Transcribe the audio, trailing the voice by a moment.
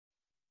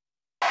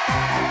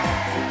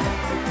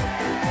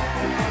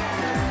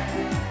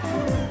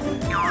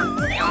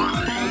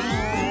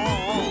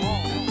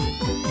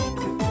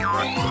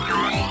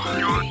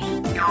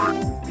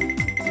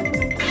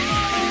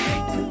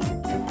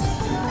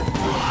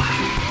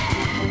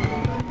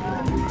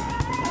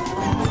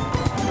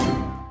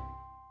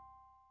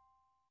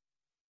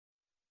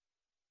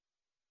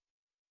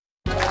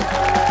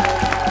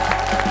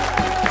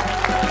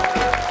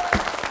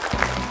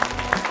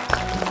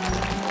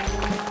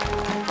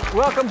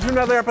Welcome to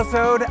another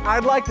episode.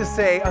 I'd like to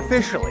say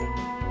officially,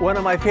 one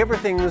of my favorite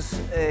things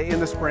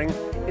in the spring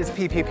is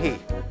PPP.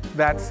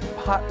 That's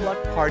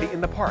potluck party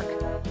in the park.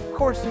 Of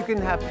course, you can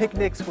have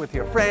picnics with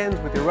your friends,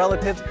 with your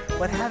relatives,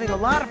 but having a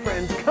lot of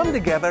friends come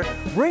together,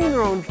 bring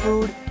their own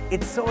food,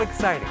 it's so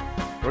exciting.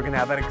 We're gonna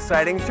have an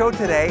exciting show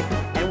today,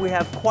 and we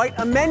have quite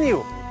a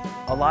menu.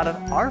 A lot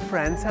of our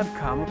friends have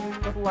come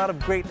with a lot of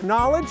great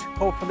knowledge.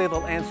 Hopefully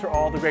they'll answer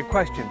all the great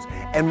questions.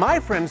 And my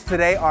friends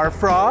today are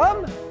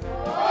from...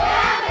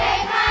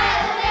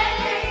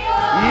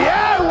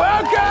 Yeah,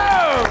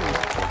 welcome!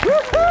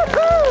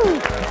 Woo-hoo-hoo!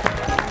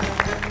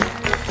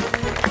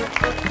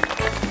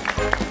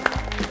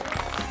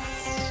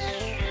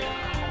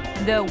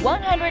 The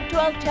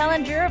 112th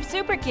challenger of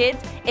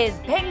Superkids is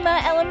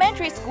Baengma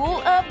Elementary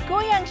School of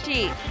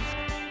Goyangsi.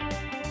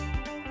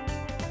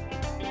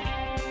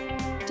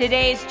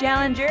 Today's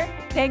challenger,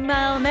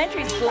 Baengma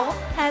Elementary School,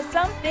 has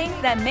some things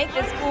that make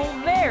the school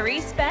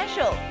very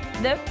special.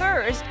 The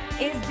first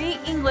is the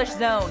English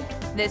zone.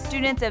 The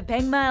students of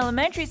Baengma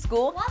Elementary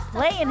School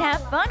play and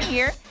have fun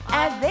here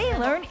as they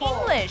learn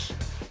English.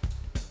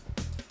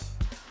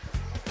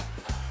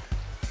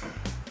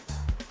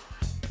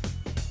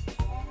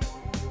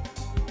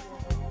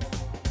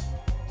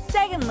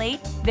 Secondly,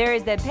 there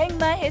is the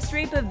Baengma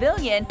History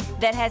Pavilion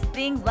that has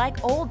things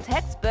like old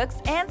textbooks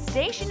and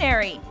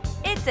stationery.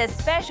 It's a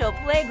special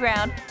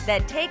playground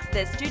that takes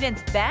the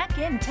students back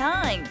in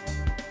time.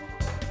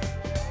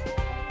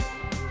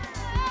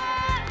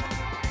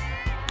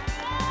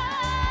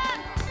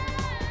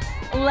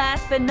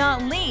 Last but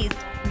not least,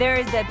 there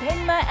is the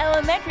Baengma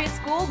Elementary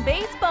School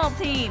baseball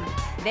team.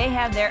 They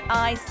have their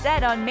eyes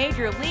set on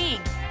Major League,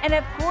 and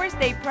of course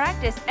they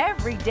practice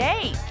every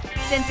day.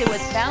 Since it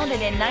was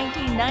founded in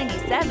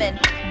 1997,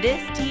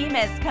 this team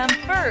has come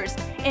first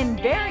in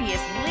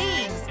various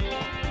leagues.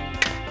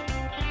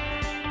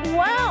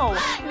 Wow!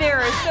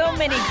 There are so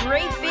many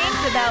great things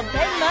about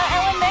Baengma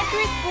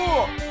Elementary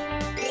School.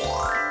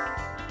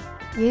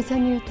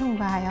 예선을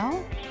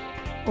통과하여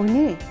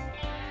오늘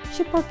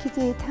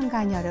슈퍼키즈에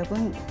참가한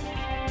여러분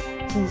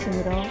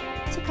진심으로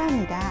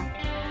축하합니다.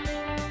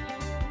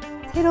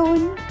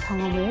 새로운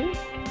경험을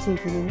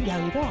즐기는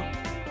여유로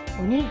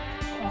오늘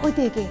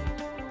모두에게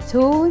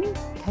좋은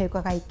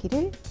결과가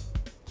있기를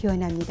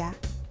기원합니다.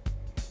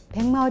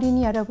 백마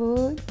어린이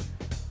여러분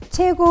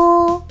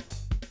최고!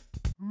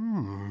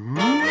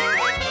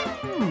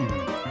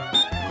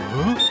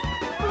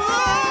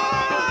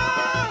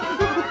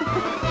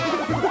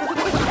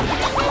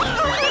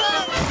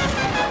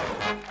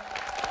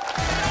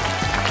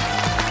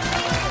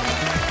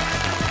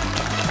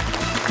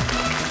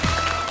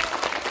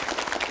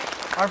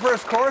 Our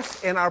first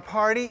course in our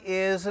party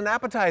is an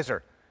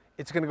appetizer.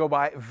 It's going to go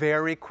by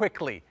very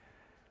quickly.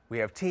 We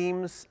have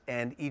teams,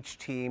 and each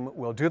team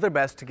will do their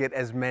best to get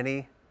as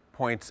many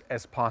points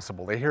as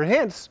possible. They hear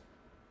hints,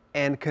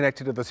 and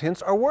connected to those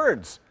hints are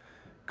words.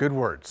 Good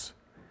words.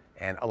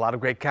 And a lot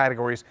of great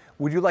categories.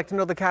 Would you like to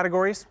know the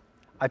categories?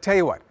 I tell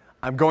you what,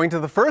 I'm going to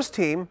the first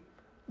team.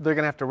 They're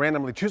going to have to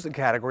randomly choose a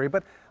category,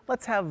 but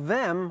let's have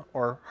them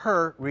or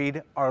her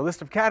read our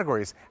list of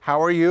categories.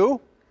 How are you?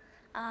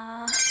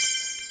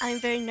 I'm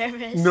very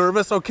nervous.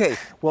 Nervous? Okay.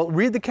 Well,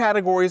 read the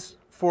categories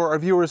for our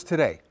viewers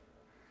today.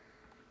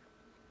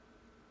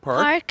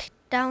 Park,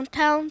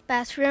 downtown,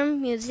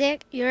 bathroom,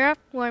 music, Europe,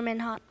 warm and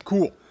hot.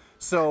 Cool.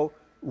 So,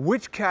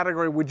 which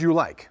category would you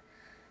like?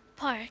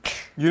 Park.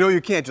 You know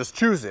you can't just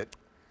choose it.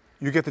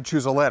 You get to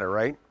choose a letter,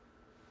 right?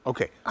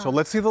 Okay, so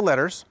let's see the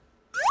letters.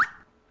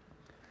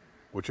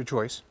 What's your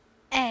choice?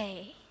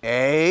 A.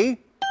 A.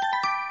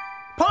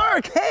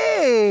 Park!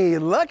 Hey!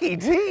 Lucky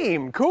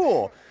team!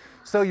 Cool.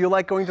 So you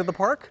like going to the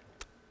park?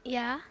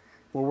 Yeah.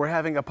 Well, we're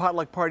having a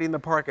potluck party in the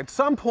park at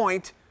some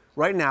point.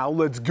 Right now,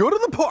 let's go to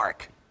the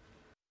park.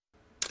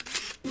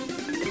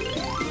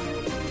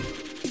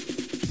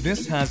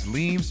 This has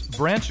leaves,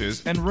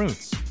 branches, and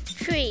roots.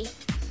 Tree.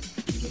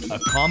 A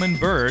common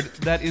bird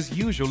that is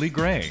usually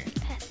gray.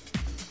 Pet.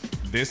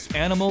 This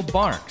animal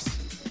barks.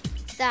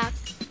 Duck.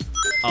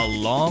 A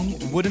long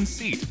wooden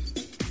seat.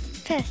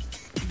 Piss.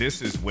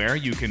 This is where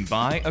you can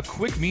buy a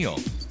quick meal.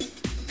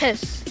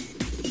 Piss.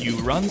 You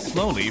run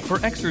slowly for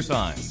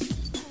exercise.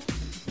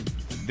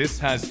 This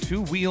has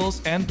 2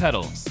 wheels and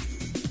pedals.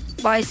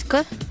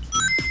 Bicycle.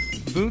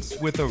 Boots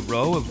with a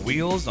row of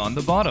wheels on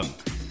the bottom.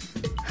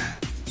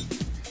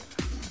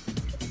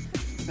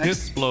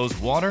 This blows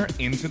water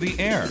into the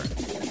air.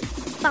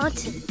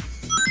 Fountain.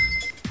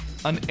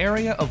 An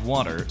area of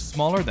water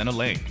smaller than a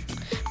lake.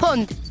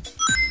 Pond.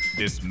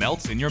 This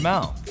melts in your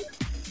mouth.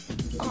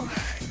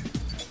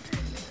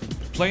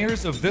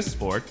 Players of this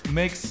sport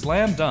make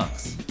slam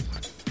dunks.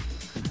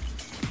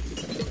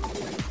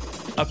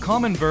 A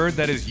common bird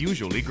that is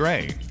usually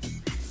gray.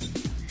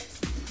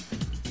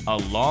 A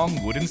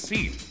long wooden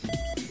seat.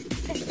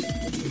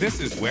 This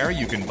is where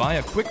you can buy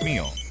a quick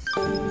meal.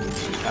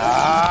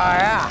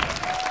 Yeah.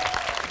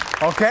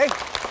 Okay.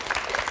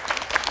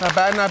 Not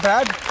bad, not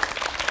bad.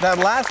 That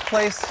last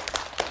place,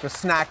 the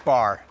snack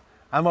bar.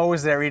 I'm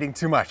always there eating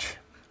too much.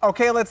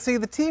 Okay, let's see.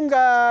 The team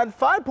got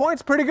 5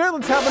 points. Pretty good.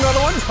 Let's have another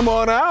one. Come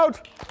on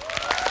out.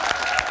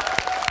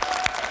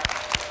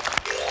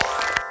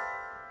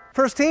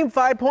 First team,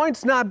 5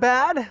 points. Not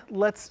bad.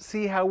 Let's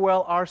see how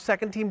well our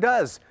second team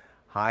does.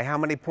 Hi, how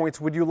many points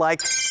would you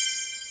like?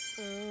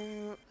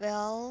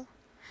 Well,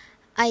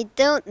 I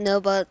don't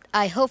know, but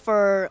I hope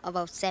for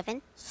about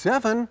 7.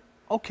 7?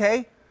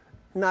 Okay.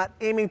 Not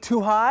aiming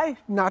too high,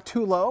 not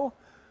too low.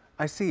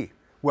 I see.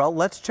 Well,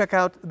 let's check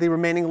out the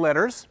remaining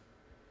letters.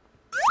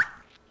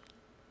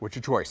 What's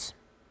your choice?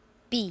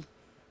 B.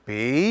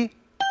 B?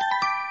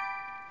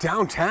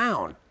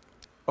 Downtown.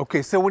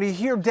 Okay, so when you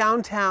hear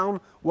downtown,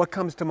 what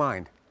comes to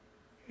mind?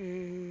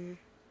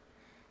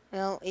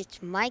 Well,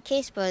 it's my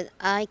case, but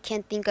I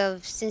can't think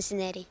of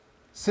Cincinnati.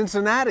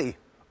 Cincinnati.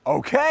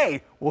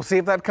 Okay, we'll see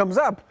if that comes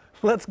up.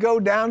 Let's go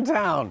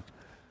downtown.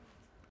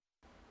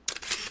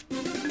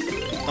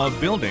 A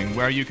building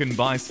where you can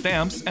buy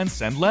stamps and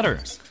send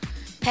letters.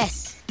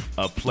 Pass.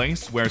 A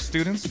place where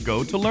students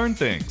go to learn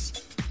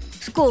things.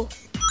 School.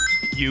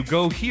 You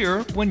go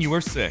here when you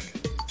are sick.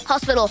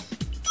 Hospital.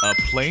 A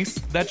place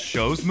that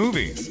shows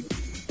movies.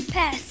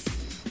 Pass.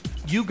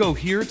 You go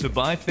here to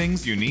buy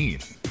things you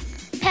need.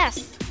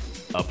 Pass.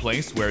 A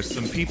place where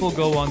some people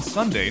go on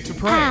Sunday to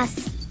pray.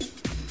 Pass.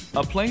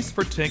 A place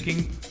for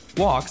taking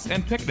walks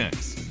and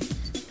picnics.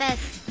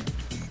 Pass.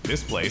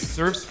 This place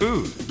serves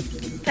food.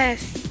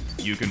 Pass.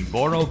 You can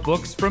borrow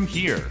books from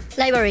here.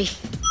 Library.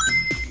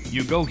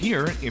 You go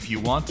here if you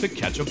want to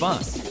catch a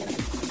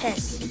bus.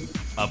 Pass.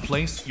 A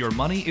place your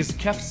money is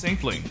kept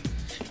safely.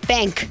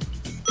 Bank.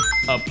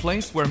 A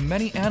place where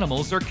many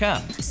animals are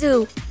kept.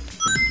 Zoo.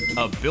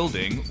 A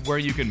building where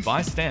you can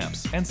buy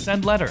stamps and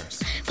send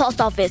letters.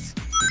 Post office.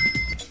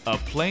 A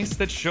place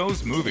that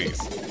shows movies.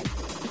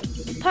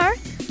 Park.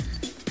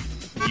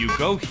 You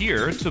go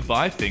here to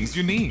buy things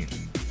you need.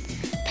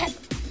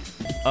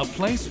 A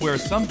place where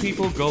some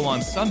people go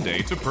on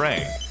Sunday to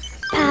pray.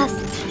 Pass.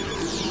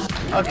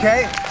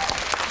 Okay.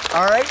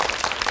 All right.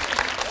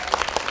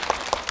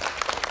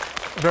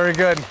 Very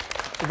good.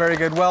 Very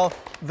good. Well,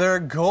 their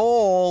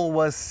goal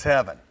was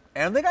 7,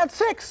 and they got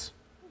 6.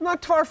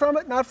 Not far from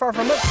it, not far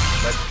from it.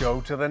 Let's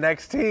go to the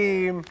next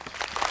team.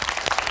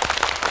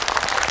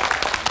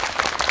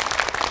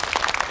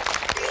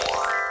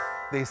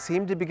 They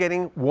seem to be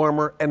getting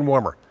warmer and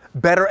warmer,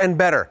 better and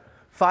better.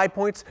 5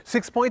 points,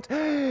 6 points.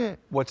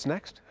 What's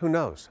next? Who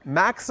knows?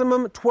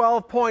 Maximum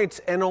 12 points,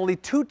 and only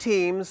 2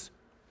 teams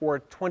or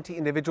 20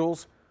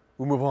 individuals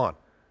will move on.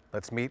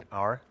 Let's meet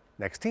our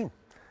next team.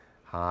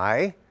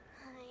 Hi.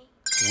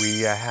 Hi.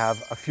 We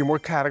have a few more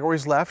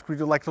categories left. Would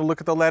you like to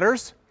look at the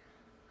letters?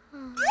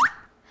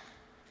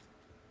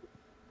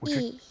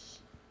 E.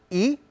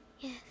 E?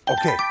 Yes.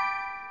 Okay.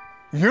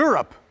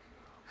 Europe.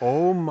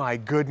 Oh my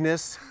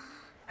goodness.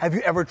 Have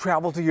you ever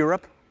traveled to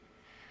Europe?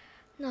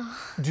 No,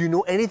 Do you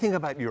know anything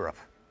about Europe?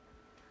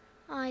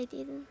 I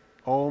didn't.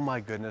 Oh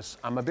my goodness.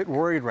 I'm a bit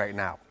worried right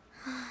now.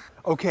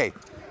 Okay.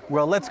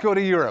 Well, let's go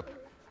to Europe.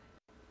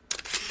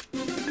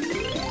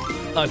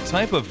 A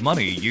type of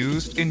money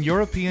used in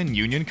European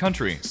Union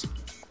countries.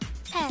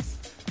 Pass.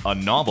 A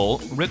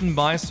novel written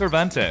by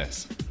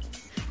Cervantes.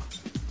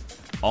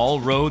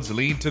 All roads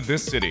lead to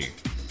this city.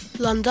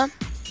 London.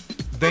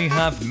 They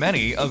have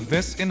many of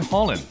this in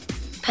Holland.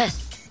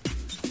 Pass.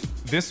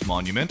 This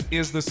monument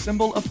is the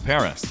symbol of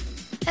Paris.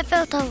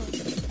 Eiffel Tower.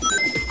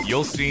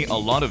 You'll see a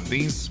lot of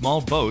these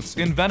small boats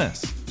in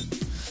Venice.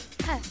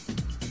 Pass.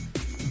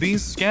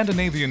 These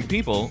Scandinavian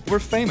people were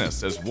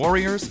famous as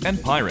warriors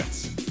and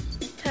pirates.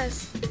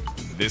 Pass.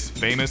 This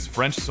famous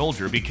French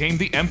soldier became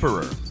the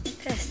emperor.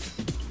 Pass.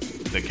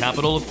 The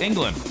capital of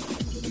England.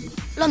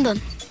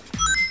 London.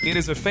 It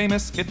is a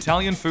famous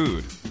Italian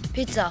food.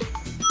 Pizza.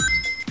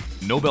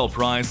 Nobel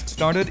Prize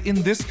started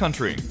in this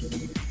country.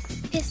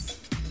 Yes.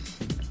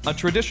 A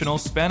traditional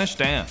Spanish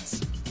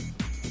dance.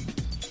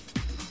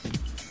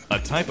 A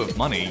type of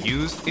money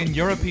used in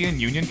European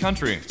Union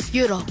countries.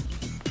 Euro.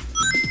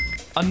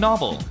 A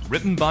novel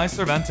written by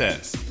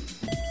Cervantes.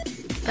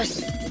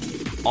 Pass.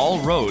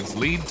 All roads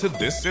lead to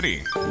this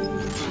city.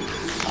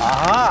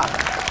 Aha!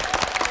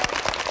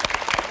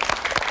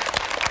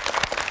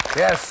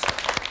 Yes.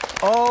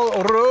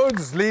 All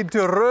roads lead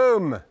to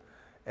Rome,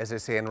 as they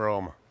say in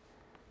Rome.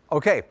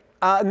 Okay,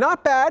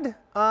 not bad.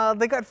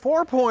 They got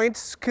 4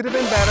 points. Could have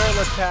been better.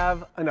 Let's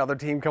have another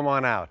team come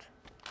on out.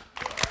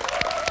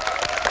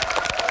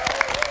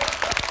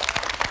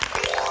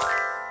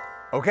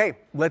 Okay,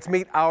 let's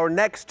meet our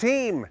next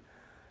team.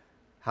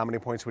 How many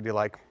points would you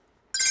like?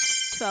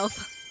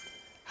 12.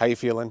 How you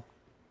feeling?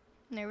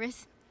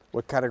 Nervous.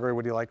 What category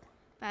would you like?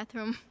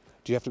 Bathroom.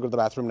 Do you have to go to the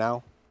bathroom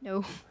now?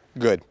 No.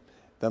 Good.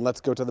 Then let's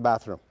go to the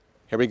bathroom.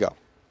 Here we go.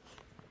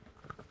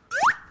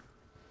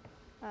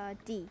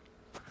 D.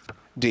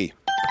 D.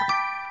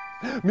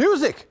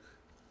 Music!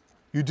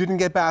 You didn't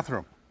get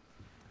bathroom,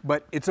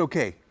 but it's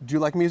okay. Do you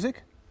like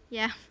music?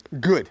 Yeah.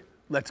 Good.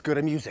 Let's go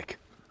to music.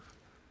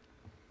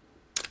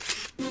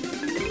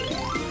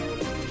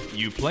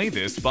 You play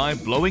this by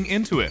blowing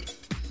into it.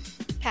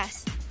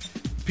 Pass.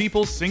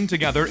 People sing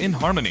together in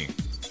harmony.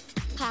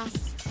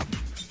 Pass.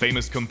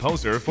 Famous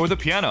composer for the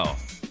piano.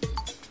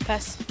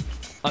 Pass.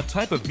 A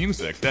type of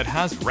music that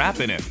has rap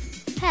in it.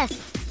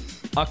 Pass.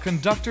 A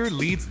conductor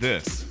leads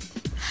this.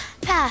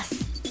 Pass.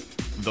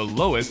 The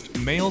lowest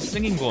male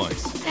singing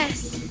voice.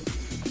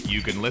 Pass.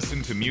 You can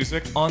listen to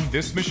music on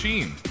this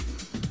machine.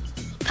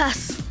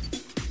 Pass.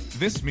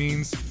 This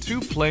means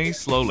to play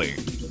slowly.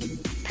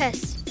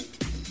 Pass.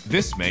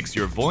 This makes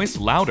your voice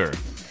louder.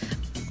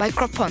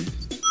 Microphone.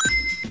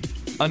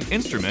 An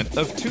instrument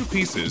of two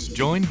pieces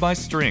joined by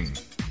string.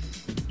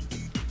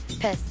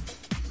 Pass.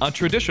 A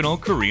traditional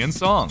Korean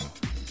song.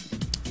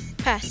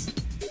 Pass.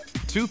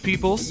 Two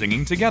people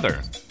singing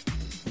together.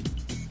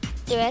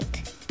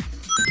 Duet.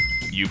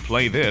 You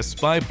play this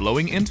by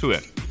blowing into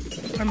it.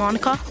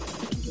 Harmonica.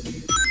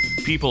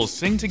 People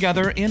sing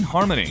together in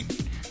harmony.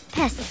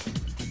 Pass.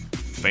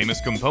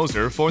 Famous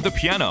composer for the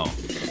piano.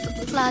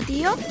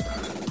 Radio.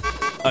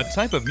 A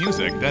type of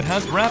music that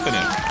has rap in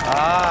it.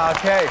 Ah,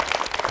 okay.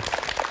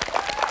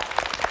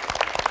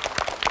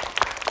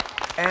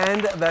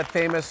 And that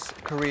famous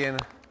Korean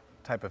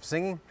type of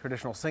singing,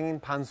 traditional singing,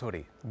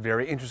 pansori.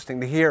 Very interesting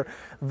to hear.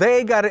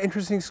 They got an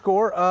interesting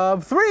score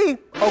of 3. Okay,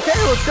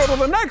 let's go to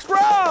the next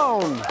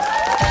round.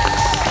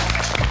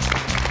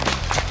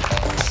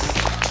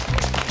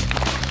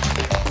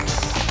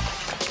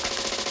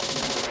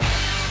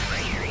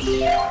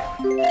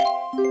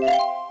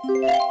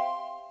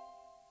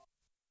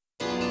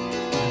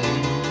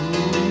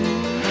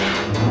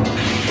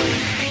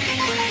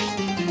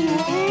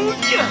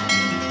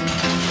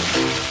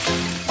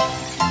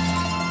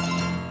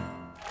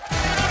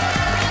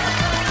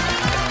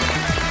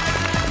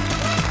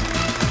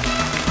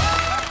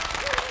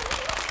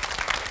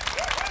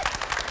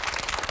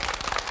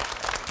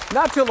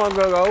 Not too long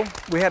ago,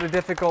 we had a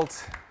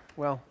difficult,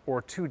 well,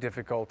 or two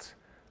difficult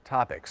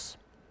topics.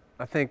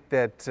 I think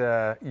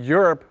that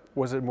Europe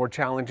was a more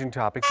challenging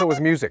topic, so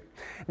was music.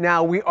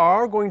 Now, we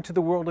are going to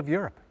the world of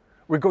Europe.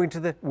 We're going to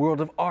the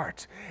world of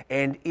art.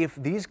 And if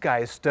these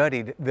guys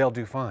studied, they'll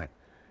do fine.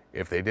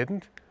 If they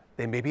didn't,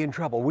 they may be in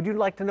trouble. Would you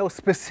like to know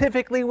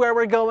specifically where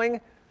we're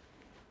going?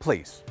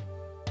 Please.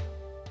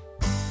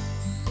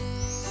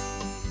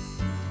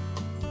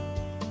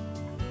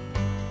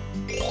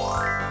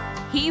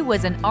 He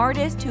was an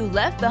artist who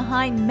left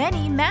behind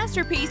many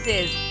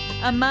masterpieces.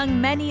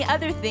 Among many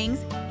other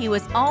things, he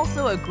was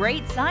also a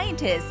great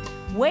scientist.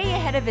 Way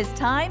ahead of his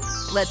time,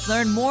 let's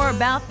learn more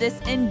about this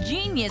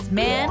ingenious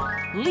man,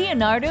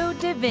 Leonardo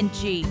da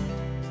Vinci.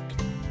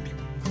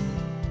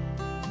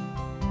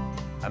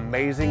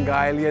 Amazing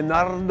guy,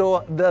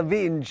 Leonardo da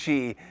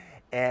Vinci.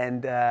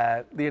 And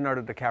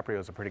Leonardo DiCaprio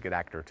is a pretty good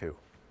actor, too.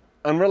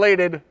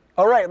 Unrelated.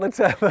 All right, let's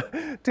have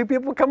two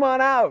people come on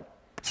out.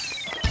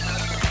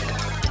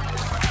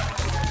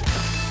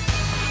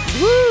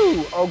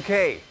 Woo!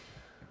 Okay.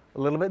 A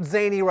little bit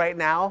zany right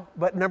now,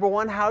 but number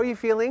one, how are you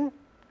feeling?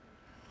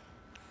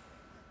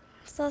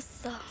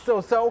 So-so.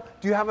 So-so.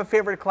 Do you have a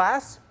favorite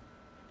class?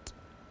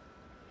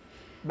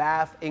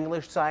 Math,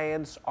 English,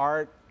 science,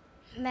 art?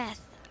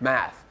 Math.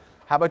 Math.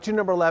 How about you,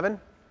 number 11?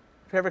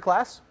 Favorite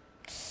class?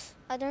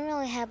 I don't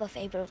really have a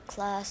favorite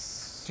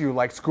class. Do you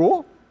like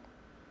school?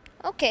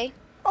 Okay.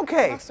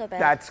 Okay. Not so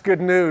bad. That's good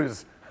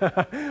news.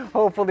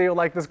 Hopefully you'll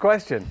like this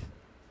question.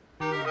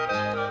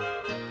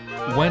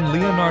 When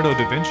Leonardo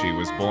da Vinci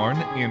was born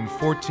in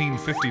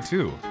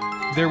 1452,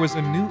 there was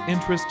a new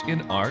interest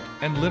in art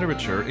and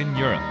literature in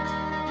Europe.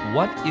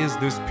 What is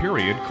this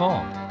period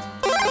called?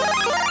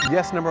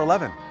 Yes, number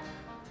 11.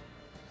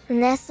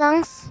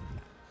 Renaissance.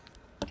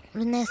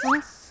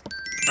 Renaissance.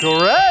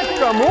 Correct,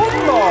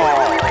 Mundo!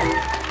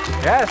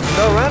 Yes,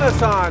 the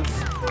Renaissance.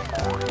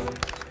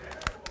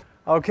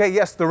 Okay,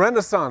 yes, the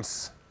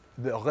Renaissance.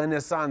 The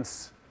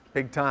Renaissance.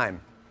 Big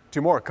time.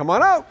 Two more, come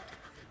on out.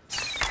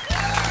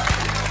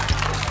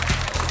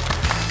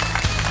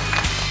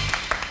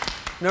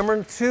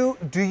 Number 2,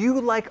 do you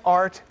like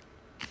art?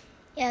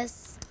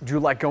 Yes. Do you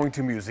like going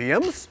to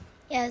museums?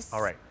 Yes.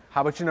 All right.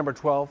 How about you, number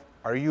 12?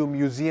 Are you a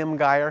museum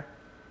guyer?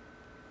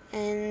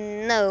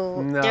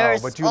 No. No,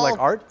 but do you like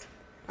art?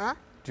 Huh?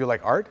 Do you like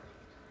art?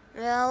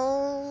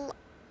 Well,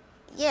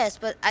 yes,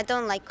 but I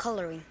don't like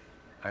coloring.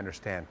 I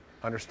understand.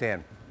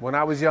 Understand. When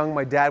I was young,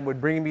 my dad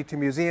would bring me to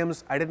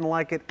museums. I didn't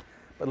like it,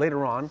 but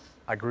later on,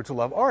 I grew to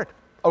love art.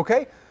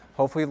 Okay,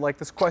 hopefully you like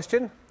this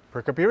question.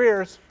 Perk up your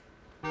ears.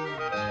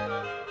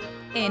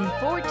 In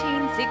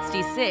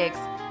 1466,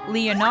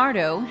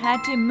 Leonardo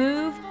had to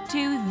move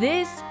to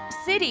this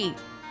city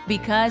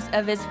because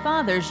of his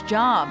father's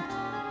job.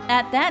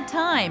 At that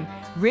time,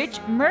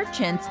 rich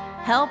merchants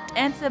helped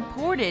and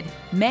supported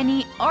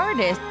many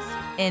artists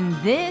in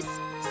this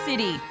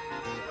city.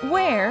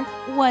 Where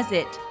was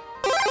it?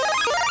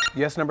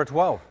 Yes, number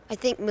 12. I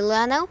think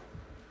Milano.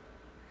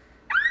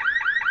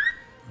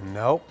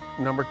 Nope.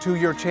 Number 2,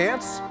 your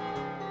chance.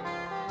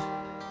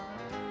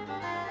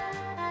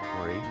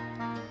 3,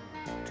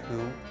 2,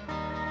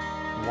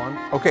 1.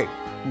 Okay,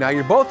 now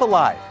you're both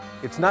alive.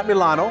 It's not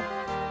Milano,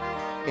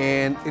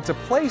 and it's a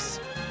place,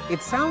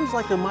 it sounds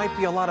like there might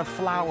be a lot of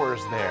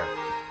flowers there.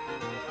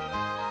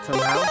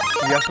 Somehow.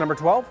 Yes, number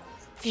 12.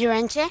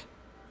 Firenze.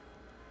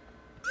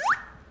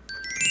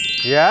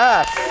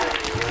 Yes,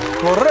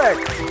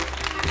 correct.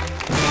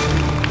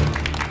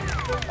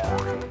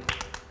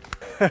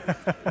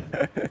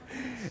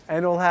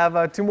 And we'll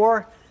have 2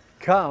 more.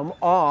 Come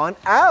on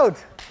out.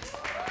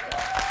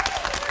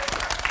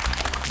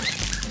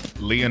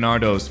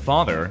 Leonardo's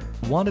father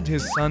wanted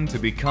his son to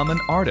become an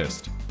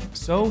artist,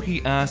 so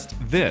he asked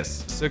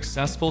this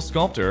successful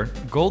sculptor,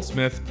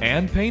 goldsmith,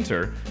 and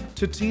painter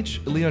to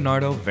teach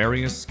Leonardo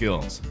various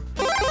skills.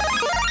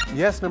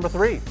 Yes, number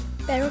 3.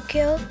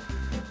 Verrocchio.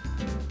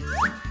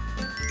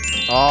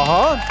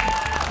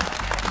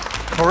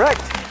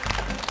 Correct.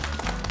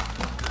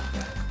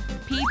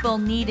 People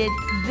needed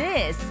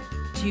this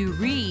to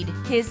read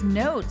his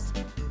notes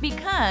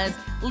because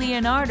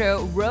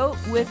Leonardo wrote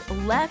with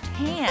left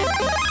hand.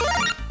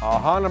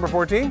 Number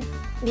 14.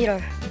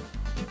 Mirror.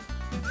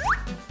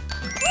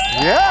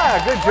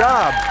 Yeah, good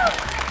job.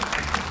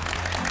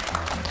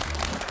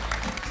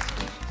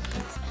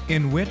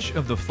 In which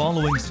of the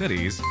following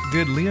cities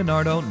did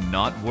Leonardo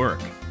not work?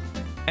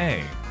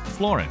 A.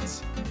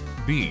 Florence.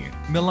 B.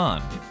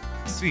 Milan.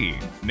 C.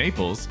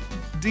 Naples.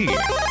 D.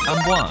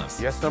 Amboise.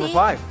 Yes, number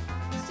 5.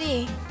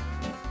 C.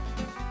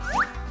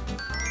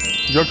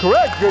 You're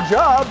correct. Good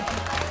job.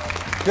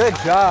 Good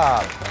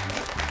job.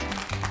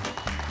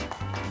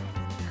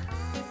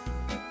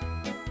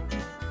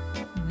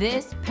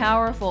 This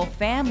powerful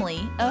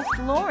family of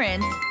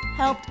Florence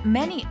helped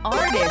many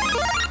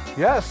artists.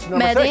 Yes,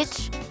 number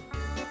Medici. 6.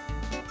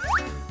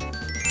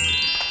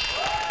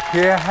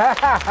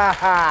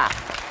 Yeah.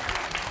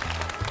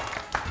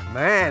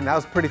 Man, that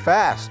was pretty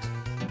fast.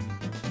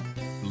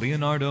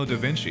 Leonardo da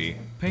Vinci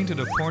painted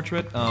a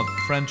portrait of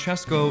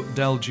Francesco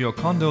del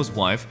Giocondo's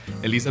wife,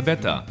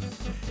 Elisabetta.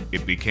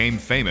 It became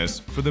famous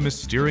for the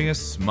mysterious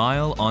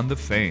smile on the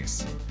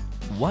face.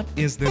 What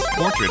is this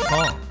portrait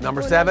called?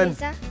 Number 7.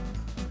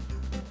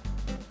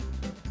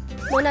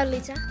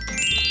 Mona리자.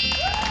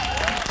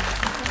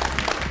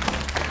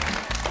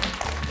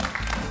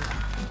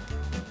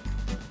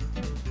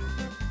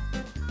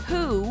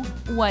 Who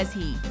was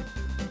he?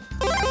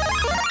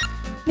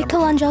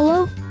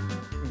 Michelangelo.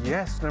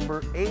 Yes,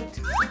 number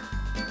 8.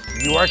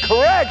 You are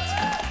correct.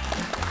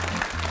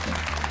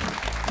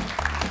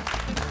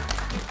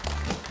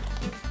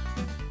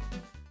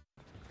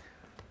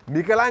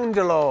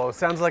 Michelangelo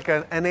sounds like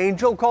an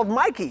angel called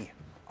Mikey.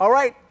 All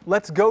right,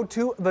 let's go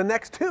to the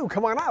next 2.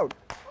 Come on out.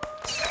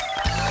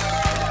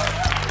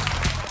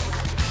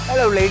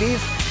 Hello, ladies.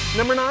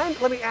 Number 9,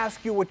 let me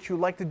ask you what you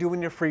like to do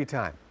in your free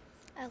time.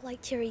 I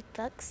like to read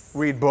books.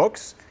 Read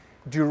books.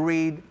 Do you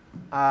read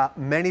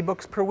many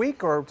books per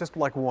week or just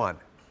like one?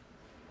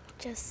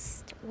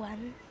 Just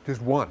one.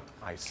 Just one,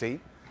 I see.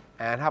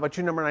 And how about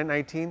you, number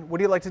 19? What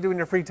do you like to do in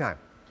your free time?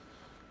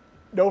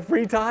 No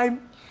free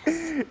time?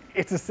 Yes.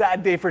 It's a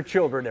sad day for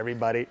children,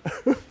 everybody.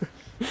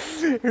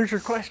 Here's your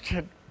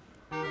question.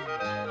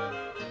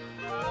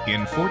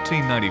 In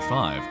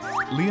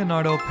 1495,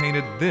 Leonardo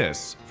painted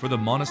this for the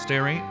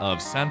monastery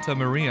of Santa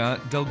Maria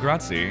del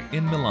Grazie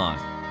in Milan.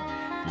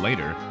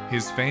 Later,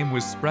 his fame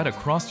was spread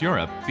across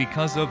Europe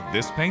because of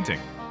this painting.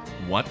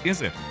 What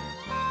is it?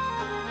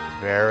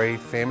 Very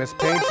famous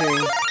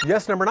painting.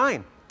 Yes, number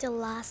 9. The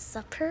Last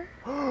Supper.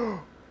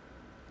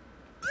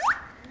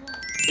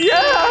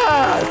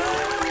 Yes!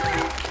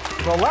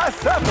 The Last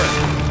Supper.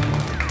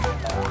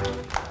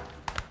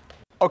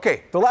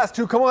 Okay, the last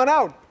 2, come on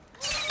out.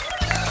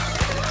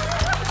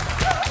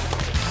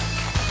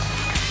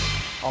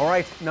 All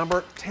right,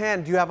 number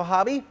 10, do you have a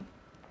hobby?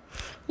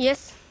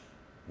 Yes.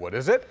 What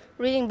is it?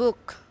 Reading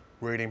book.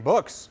 Reading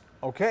books.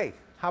 Okay,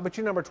 how about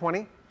you, number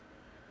 20?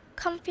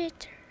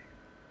 Computer.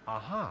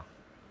 Aha.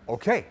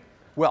 Okay,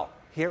 well,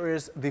 here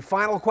is the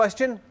final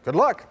question. Good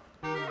luck.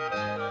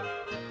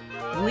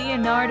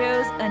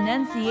 Leonardo's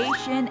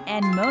Annunciation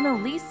and Mona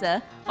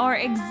Lisa are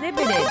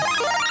exhibited.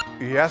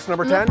 Yes,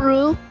 number 10?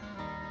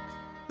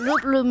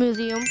 Louvre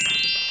Museum.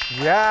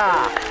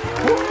 Yeah.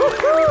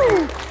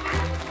 Woo-hoo-hoo.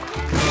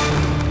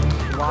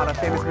 A lot of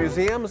famous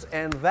museums,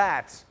 and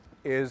that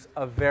is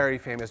a very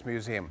famous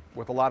museum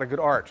with a lot of good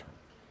art.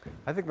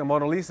 I think the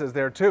Mona Lisa is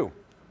there too.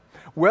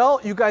 Well,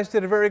 you guys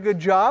did a very good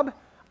job.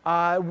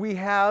 We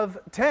have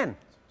 10.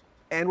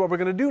 And what we're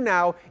going to do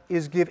now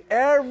is give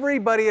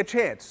everybody a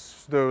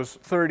chance. Those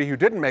 30 who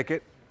didn't make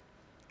it,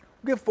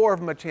 we'll give 4 of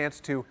them a chance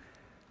to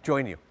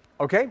join you.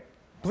 Okay?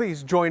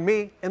 Please join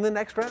me in the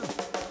next round.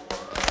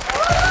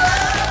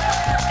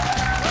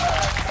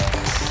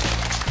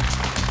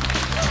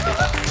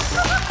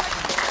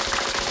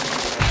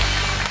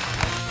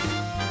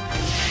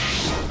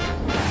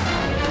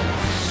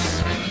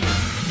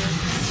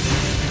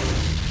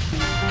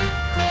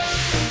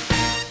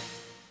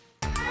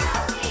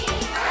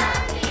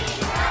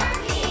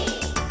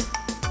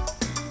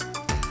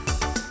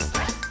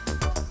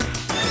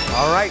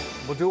 All right,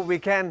 we'll do what we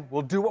can.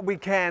 We'll do what we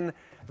can.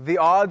 The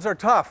odds are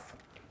tough.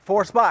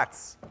 4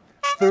 spots,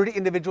 30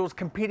 individuals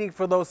competing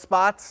for those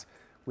spots.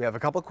 We have a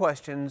couple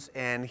questions,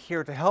 and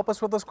here to help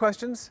us with those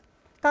questions,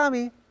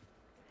 Tommy.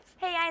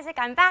 Hey Isaac,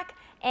 I'm back,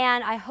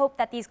 and I hope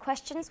that these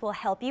questions will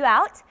help you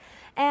out.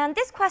 And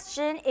this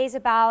question is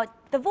about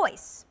the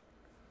voice.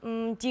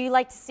 Do you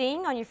like to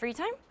sing on your free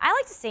time? I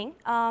like to sing,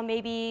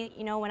 maybe,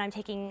 when I'm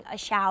taking a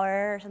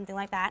shower or something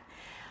like that.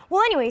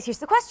 Well, anyways, here's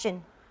the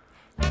question.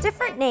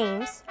 Different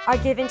names are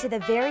given to the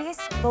various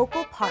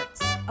vocal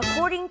parts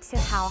according to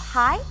how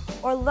high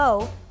or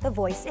low the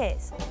voice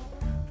is.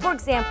 For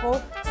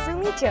example,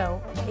 Sumi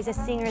Jo is a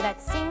singer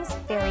that sings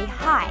very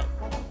high.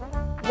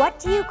 What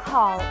do you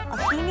call a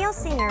female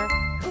singer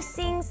who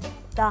sings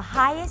the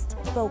highest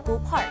vocal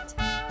part?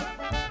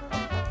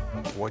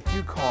 What do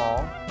you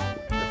call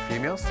the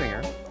female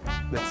singer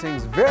that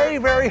sings very,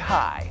 very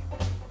high,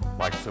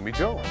 like Sumi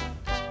Jo?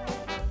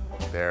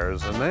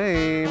 There's a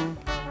name.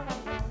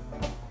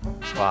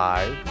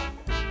 5,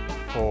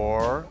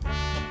 4,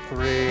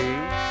 3,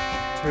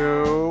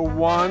 2,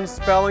 1.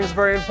 Spelling's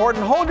very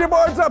important. Hold your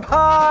boards up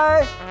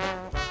high.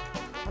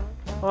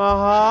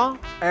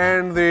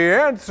 And the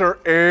answer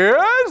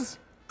is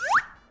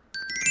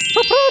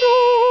soprano.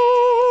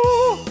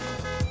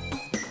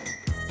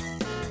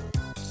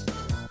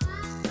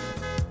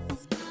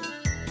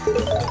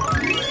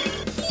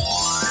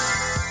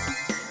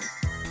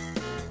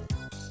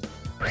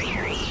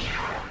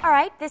 All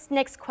right, this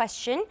next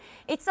question,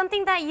 it's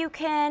something that you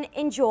can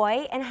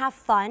enjoy and have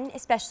fun,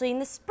 especially in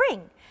the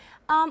spring.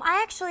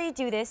 I actually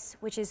do this,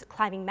 which is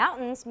climbing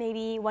mountains,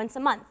 maybe once a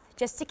month,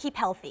 just to keep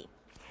healthy.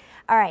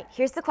 All right,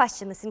 here's the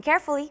question. Listen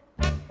carefully.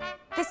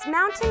 This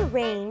mountain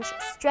range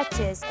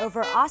stretches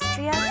over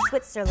Austria,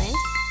 Switzerland,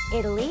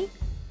 Italy,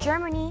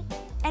 Germany,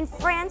 and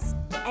France,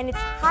 and its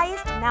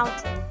highest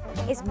mountain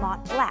is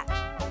Mont Blanc.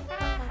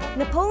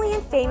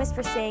 Napoleon, famous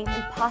for saying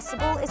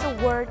impossible is a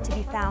word to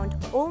be found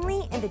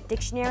only in the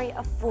Dictionary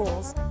of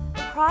Fools,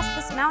 crossed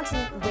this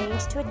mountain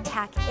range to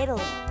attack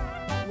Italy.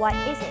 What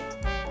is it?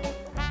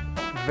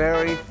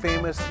 Very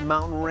famous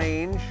mountain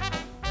range.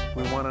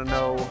 We want to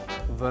know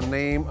the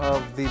name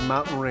of the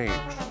mountain range.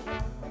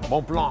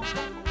 Mont Blanc,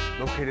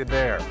 located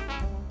there.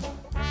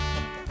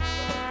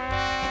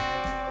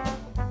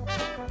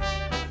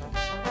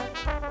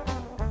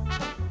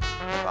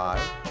 5,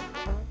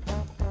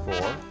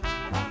 4,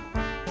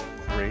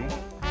 3,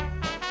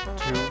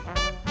 2,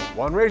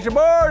 1. Raise your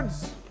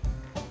boards.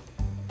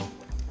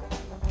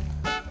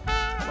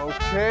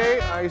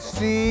 Okay, I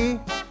see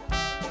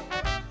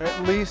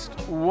at least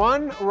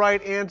one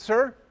right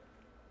answer.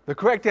 The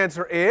correct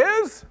answer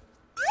is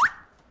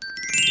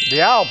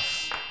the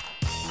Alps.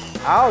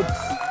 Alps.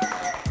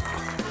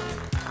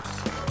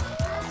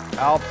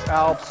 Alps,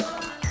 Alps.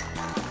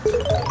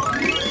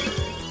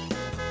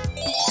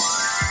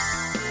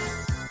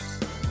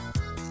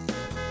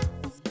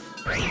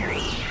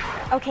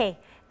 Okay,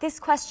 this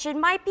question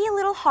might be a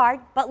little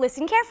hard, but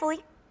listen carefully.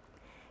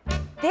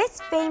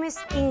 This famous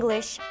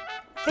English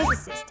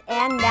physicist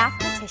and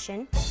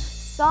mathematician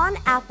saw an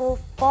apple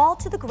fall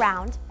to the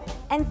ground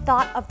and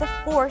thought of the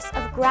force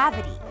of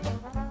gravity.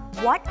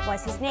 What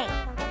was his name?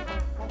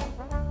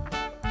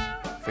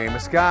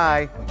 Famous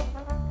guy.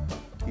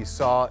 He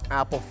saw an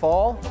apple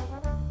fall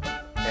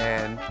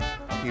and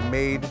he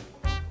made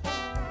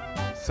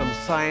some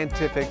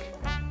scientific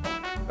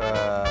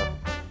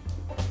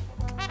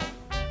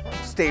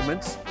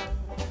statements,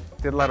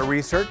 did a lot of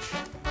research,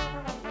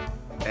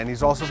 and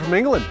he's also from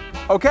England.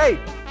 Okay,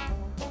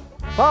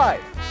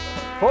 5,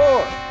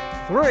 4,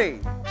 3,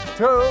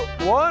 2,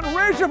 1,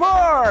 raise your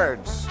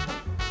boards.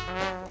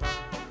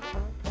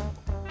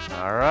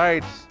 All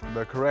right,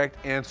 the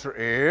correct answer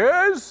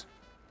is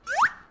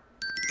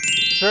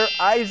Sir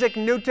Isaac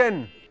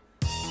Newton.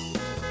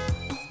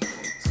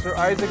 Sir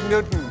Isaac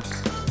Newton.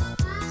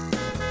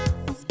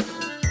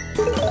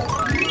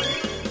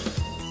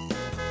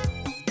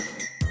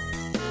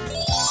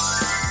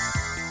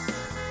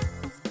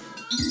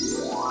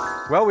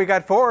 Well, we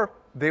got 4.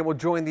 They will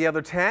join the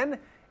other 10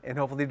 and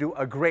hopefully do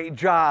a great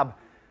job.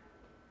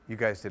 You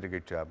guys did a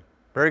good job.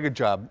 Very good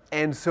job.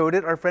 And so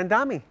did our friend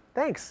Dami.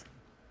 Thanks.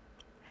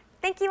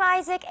 Thank you,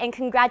 Isaac, and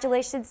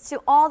congratulations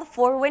to all the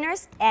 4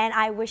 winners, and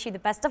I wish you the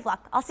best of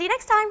luck. I'll see you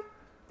next time.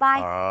 Bye.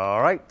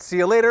 All right, see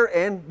you later.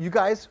 And you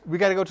guys, we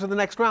got to go to the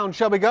next round.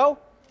 Shall we go?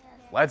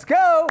 Yes. Let's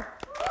go.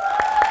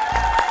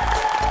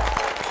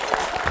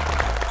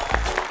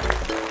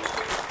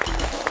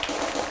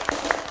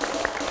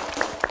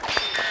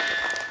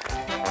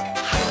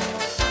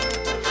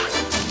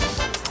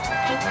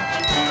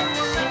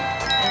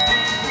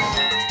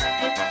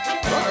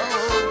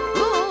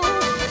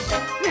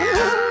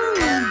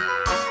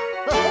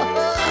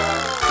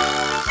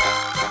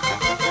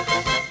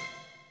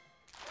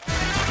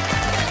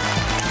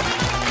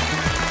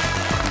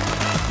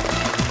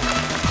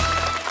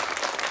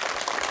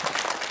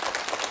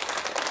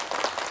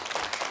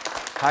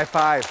 High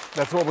five.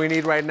 That's what we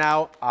need right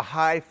now, a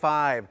high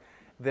five.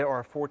 There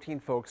are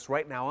 14 folks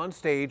right now on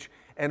stage,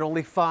 and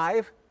only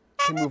 5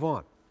 can move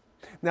on.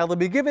 Now, they'll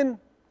be given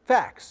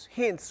facts,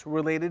 hints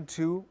related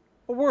to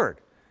a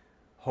word.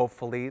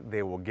 Hopefully,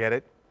 they will get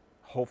it.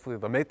 Hopefully,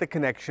 they'll make the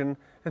connection,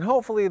 and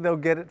hopefully, they'll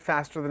get it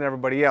faster than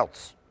everybody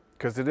else,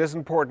 because it is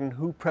important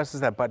who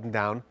presses that button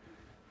down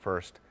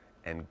first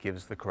and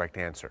gives the correct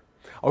answer.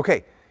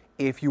 Okay,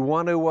 if you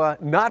want to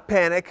not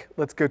panic,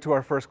 let's go to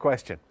our first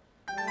question.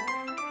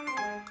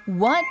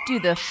 What do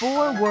the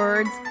 4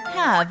 words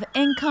have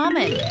in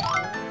common?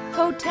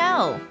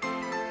 Hotel,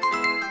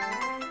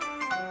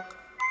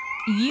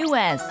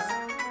 U.S.,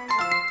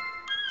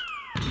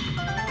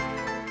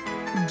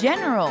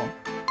 General,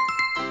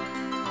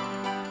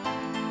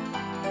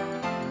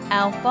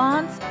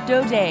 Alphonse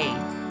Daudet.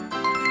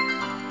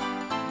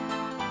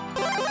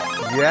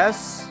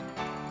 Yes.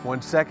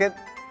 1 second.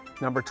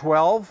 Number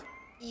 12.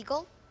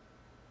 Eagle.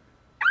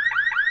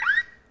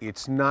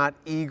 It's not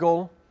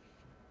eagle.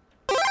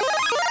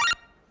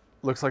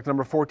 Looks like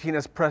number 14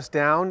 is pressed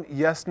down.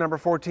 Yes, number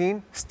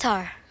 14.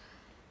 Star.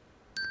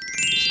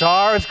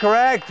 Star is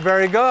correct.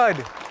 Very good.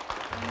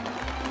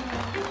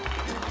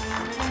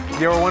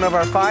 You're one of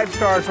our 5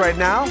 stars right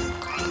now.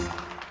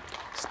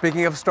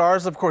 Speaking of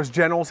stars, of course,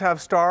 generals have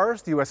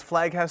stars. The U.S.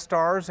 flag has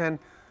stars, and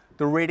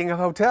the rating of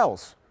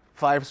hotels.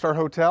 5-star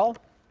hotel.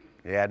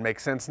 Yeah, it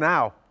makes sense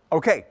now.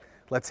 Okay,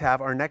 let's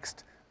have our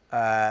next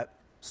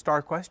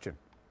star question.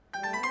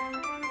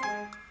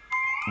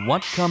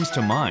 What comes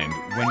to mind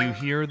when you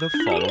hear the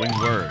following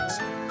words?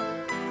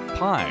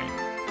 Pie,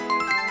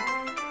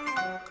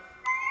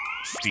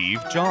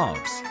 Steve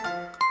Jobs,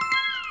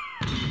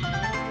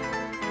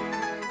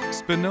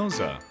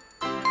 Spinoza,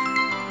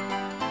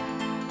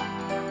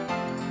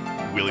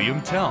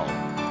 William Tell.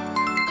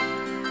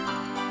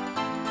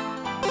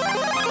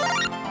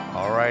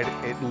 All right,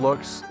 it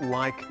looks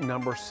like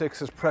number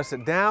 6 is press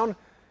it down.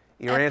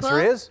 Your Apple.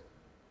 answer is?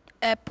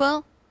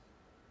 Apple.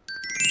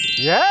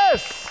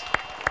 Yes!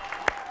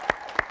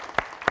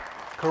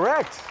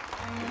 Correct.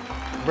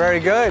 Very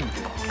good.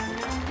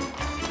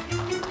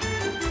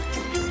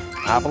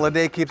 Apple a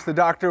day keeps the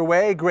doctor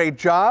away. Great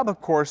job.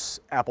 Of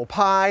course, apple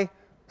pie.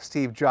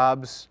 Steve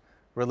Jobs,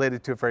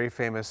 related to a very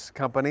famous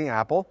company,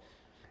 Apple.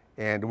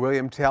 And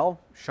William Tell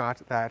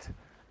shot that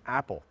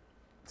apple.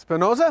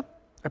 Spinoza,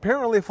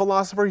 apparently a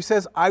philosopher, he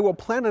says, I will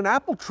plant an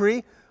apple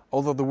tree,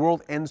 although the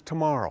world ends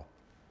tomorrow.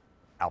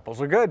 Apples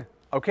are good.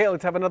 Okay,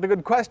 let's have another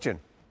good question.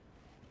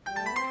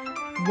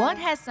 What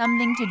has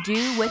something to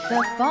do with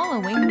the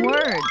following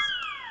words?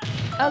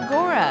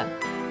 Agora,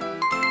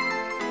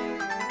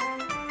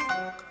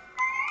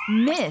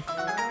 myth,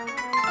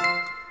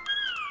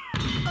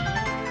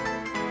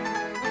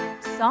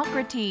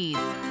 Socrates,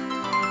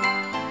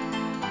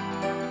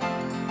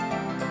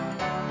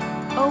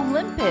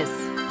 Olympus.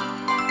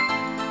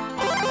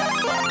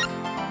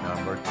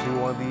 Number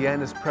 2 on the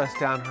end is pressed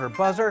down her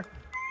buzzer.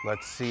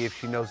 Let's see if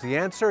she knows the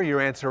answer.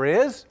 Your answer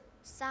is?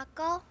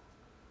 Sacco.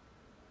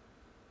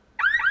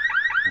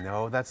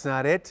 No, that's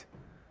not it.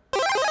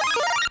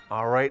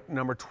 All right,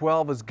 number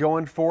 12 is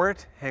going for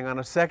it. Hang on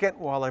a second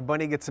while our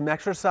bunny gets some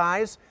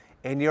exercise.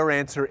 And your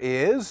answer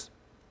is?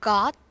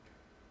 God.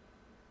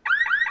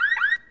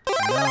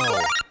 No.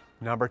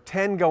 Number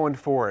 10 going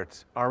for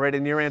it. All right,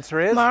 and your answer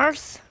is?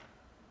 Mars.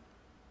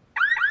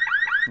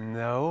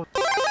 No.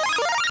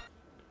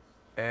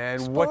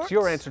 And what's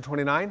your answer,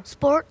 29?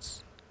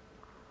 Sports.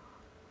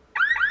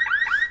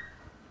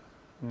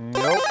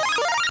 Nope.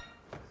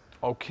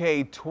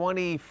 Okay,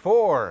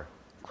 24.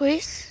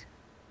 Greece.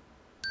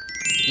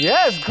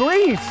 Yes,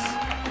 Greece.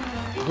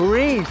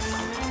 Greece.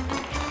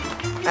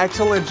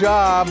 Excellent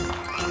job.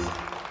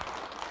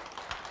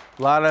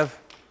 A lot of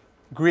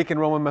Greek and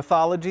Roman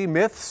mythology,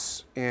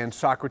 myths, and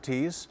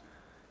Socrates,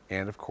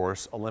 and of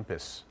course,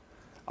 Olympus.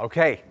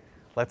 Okay,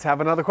 let's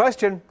have another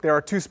question. There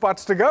are 2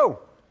 spots to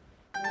go.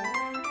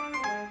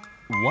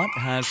 What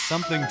has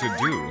something to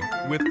do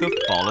with the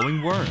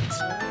following words?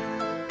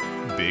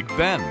 Big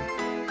Ben,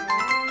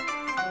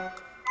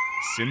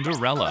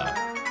 Cinderella,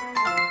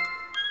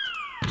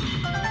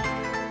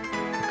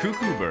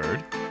 cuckoo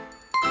bird,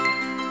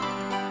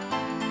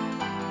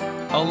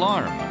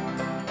 alarm.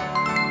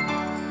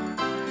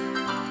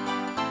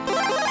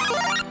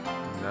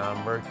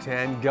 Number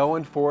 10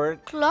 going for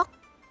it. Clock.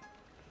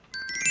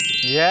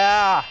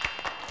 Yeah,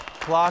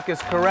 clock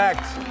is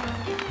correct.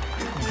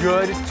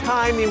 Good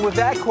timing with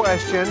that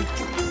question.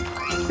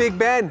 Big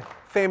Ben,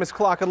 famous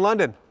clock in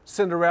London.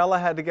 Cinderella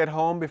had to get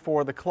home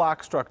before the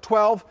clock struck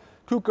 12.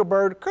 Cuckoo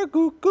bird,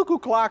 cuckoo, cuckoo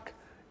clock,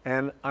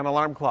 and an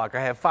alarm clock.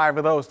 I have 5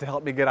 of those to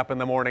help me get up in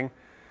the morning.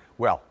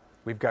 Well,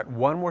 we've got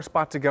 1 more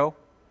spot to go.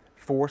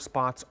 4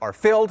 spots are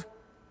filled.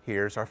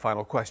 Here's our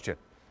final question.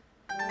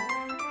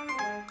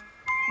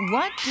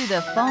 What do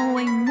the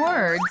following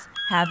words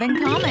have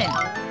in common?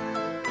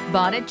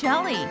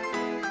 Botticelli,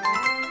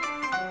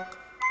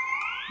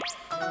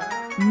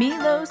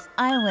 Milos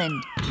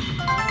Island,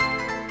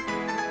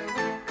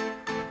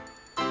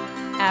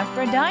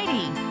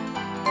 Aphrodite,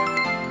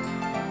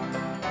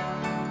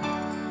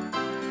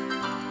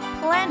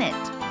 planet.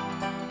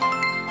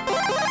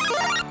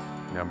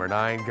 Number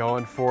 9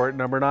 going for it.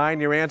 Number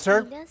 9, your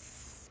answer?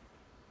 Venus.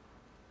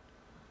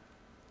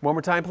 One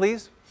more time,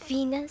 please.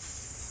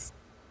 Venus.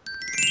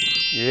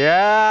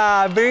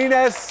 Yeah,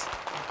 Venus.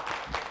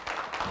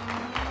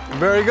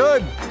 Very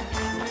good.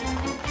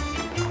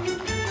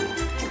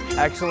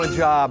 Excellent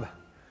job.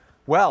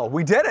 Well,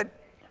 we did it.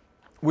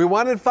 We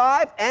wanted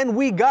 5 and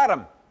we got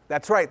them.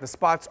 That's right, the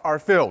spots are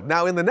filled.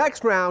 Now in the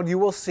next round, you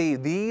will see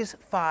these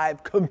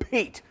 5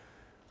 compete.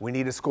 We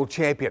need a school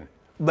champion.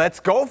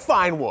 Let's go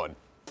find one.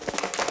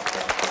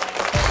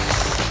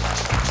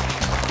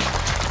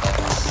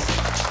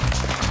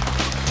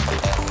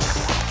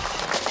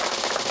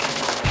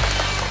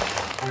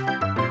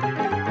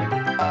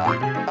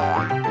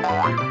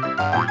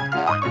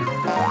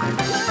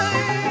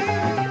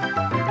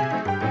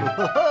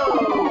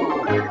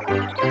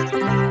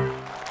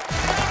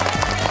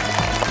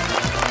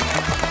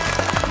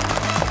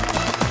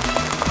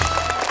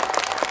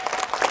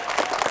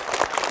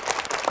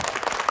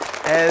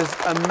 As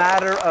a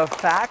matter of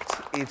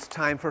fact, it's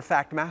time for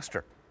Fact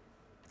Master.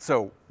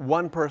 So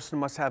one person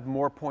must have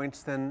more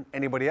points than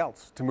anybody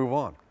else to move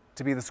on,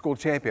 to be the school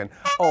champion.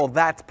 Oh,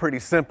 that's pretty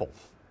simple.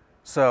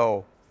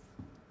 So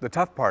the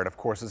tough part, of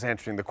course, is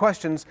answering the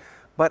questions,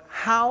 but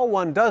how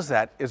one does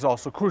that is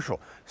also crucial.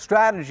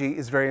 Strategy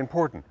is very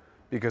important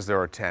because there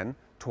are 10,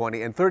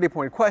 20, and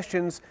 30-point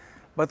questions,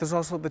 but there's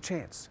also the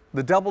chance,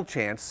 the double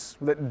chance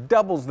that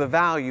doubles the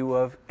value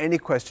of any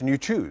question you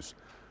choose.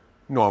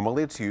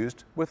 Normally, it's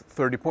used with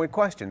 30-point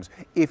questions.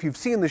 If you've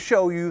seen the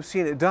show, you've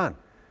seen it done.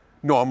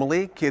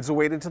 Normally, kids will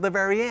wait until the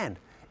very end,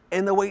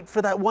 and they'll wait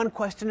for that one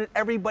question, and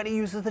everybody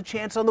uses the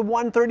chance on the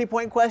one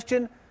 30-point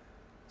question.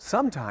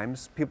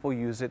 Sometimes people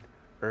use it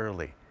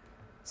early.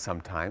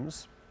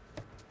 Sometimes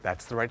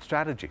that's the right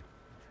strategy.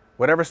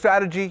 Whatever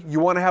strategy, you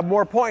want to have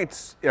more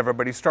points.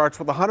 Everybody starts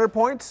with 100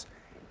 points,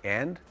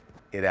 and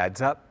it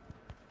adds up.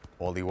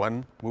 Only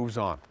one moves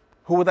on.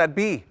 Who will that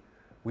be?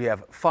 We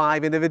have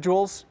 5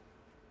 individuals.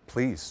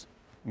 Please,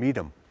 meet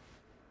them.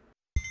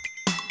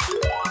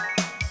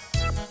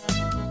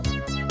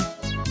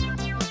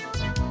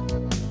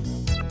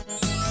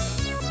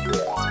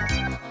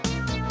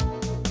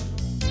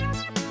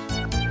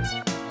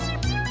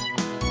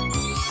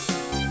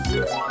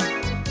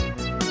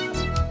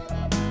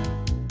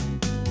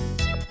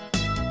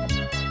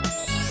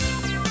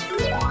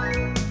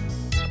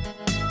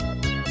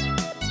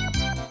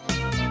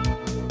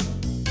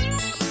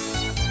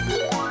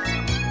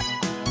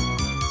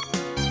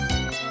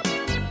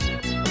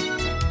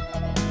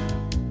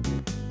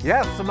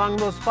 Yes, among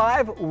those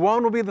 5,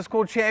 one will be the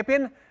school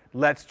champion.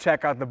 Let's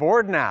check out the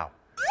board now.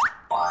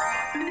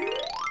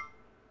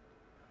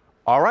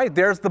 All right,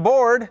 there's the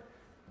board.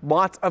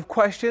 Lots of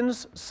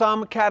questions,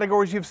 some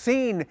categories you've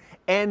seen,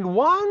 and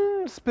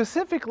one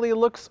specifically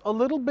looks a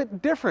little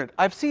bit different.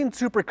 I've seen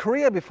Super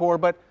Korea before,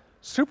 but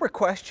Super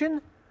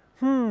Question?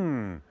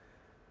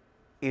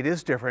 It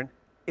is different,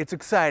 it's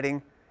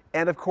exciting,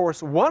 and of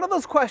course, one of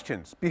those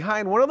questions,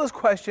 behind one of those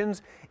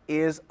questions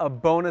is a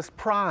bonus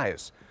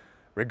prize.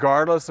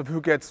 Regardless of who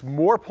gets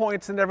more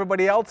points than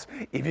everybody else,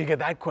 if you get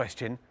that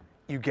question,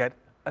 you get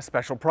a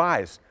special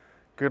prize.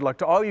 Good luck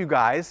to all you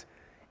guys.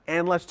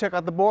 And let's check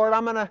out the board.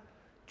 I'm going to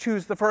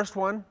choose the first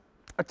one,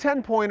 a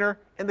 10-pointer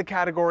in the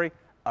category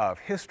of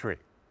history.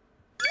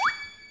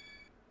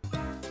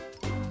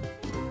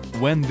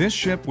 When this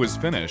ship was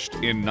finished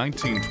in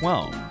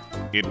 1912,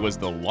 it was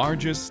the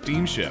largest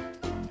steamship.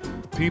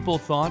 People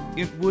thought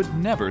it would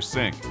never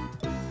sink.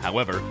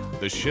 However,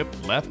 the ship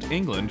left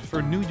England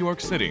for New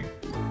York City,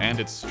 and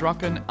it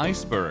struck an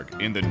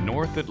iceberg in the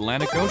North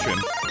Atlantic Ocean.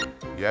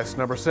 Yes,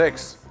 number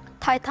 6.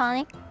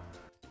 Titanic.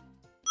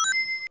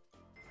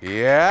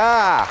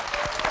 Yeah!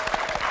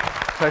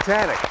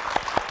 Titanic.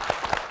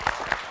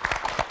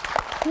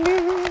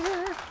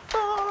 Near,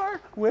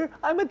 far, where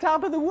I'm on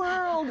top of the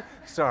world.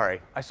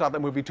 Sorry, I saw that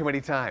movie too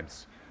many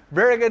times.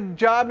 Very good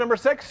job, number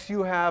 6.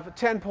 You have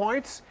 10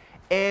 points.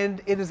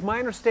 And it is my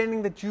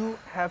understanding that you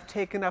have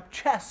taken up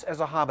chess as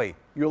a hobby.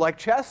 You like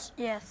chess?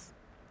 Yes.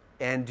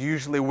 And do you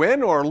usually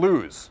win or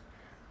lose?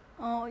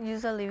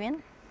 Usually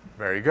win.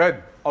 Very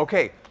good.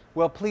 Okay,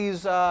 well,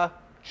 please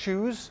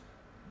choose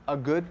a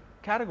good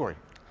category.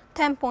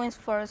 10 points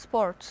for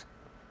sports.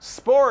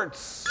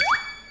 Sports.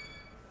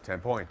 10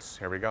 points.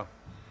 Here we go.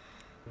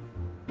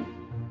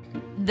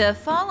 The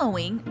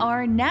following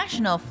are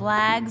national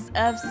flags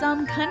of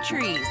some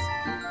countries.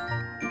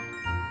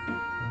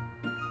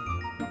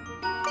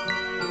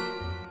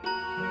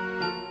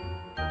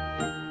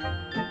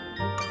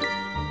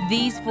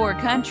 These 4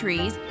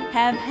 countries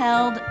have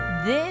held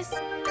this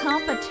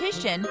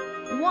competition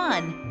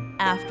one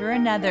after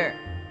another.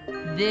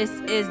 This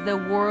is the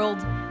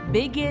world's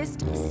biggest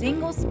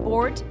single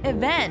sport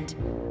event,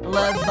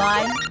 loved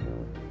by...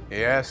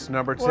 Yes,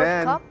 number 10.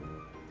 World Cup.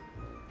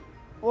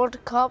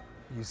 World Cup.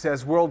 He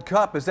says World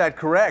Cup. Is that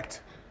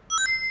correct?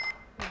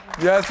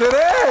 Yes, it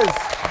is.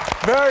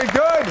 Very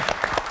good.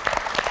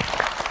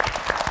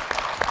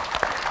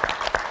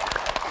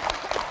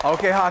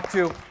 Okay,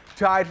 Haktu.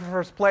 Tied for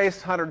first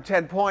place,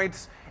 110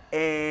 points.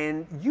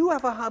 And you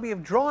have a hobby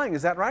of drawing,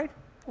 is that right?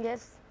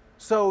 Yes.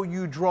 So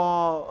you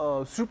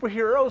draw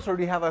superheroes, or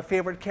do you have a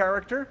favorite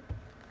character?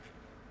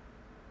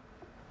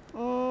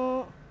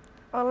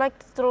 I like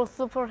to draw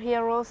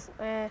superheroes.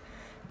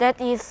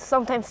 That is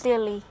sometimes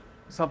silly.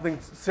 Something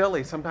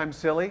silly, sometimes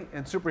silly,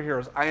 and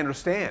superheroes. I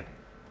understand.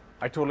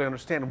 I totally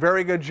understand.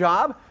 Very good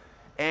job.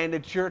 And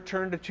it's your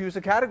turn to choose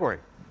a category.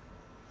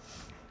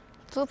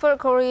 Super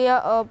Korea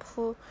of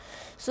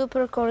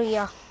Super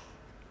Korea.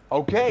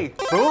 Okay,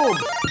 boom.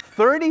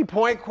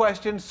 30-point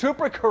question,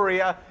 Super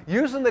Korea,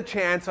 using the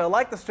chance. I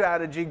like the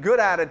strategy, good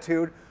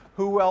attitude.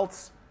 Who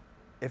else,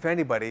 if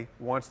anybody,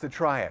 wants to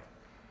try it?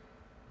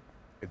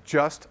 It's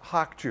just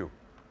Hakju.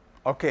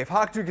 Okay, if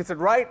Hakju gets it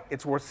right,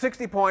 it's worth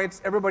 60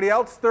 points. Everybody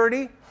else,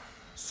 30.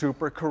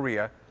 Super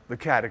Korea, the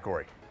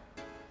category.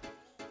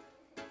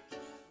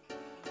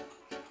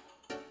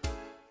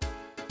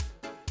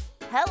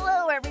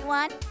 Hello,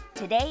 everyone.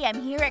 Today I'm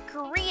here at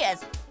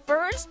Korea's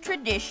first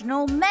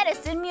traditional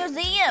medicine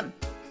museum.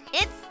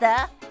 It's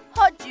the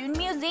Hojun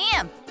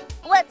Museum.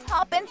 Let's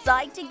hop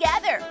inside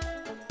together.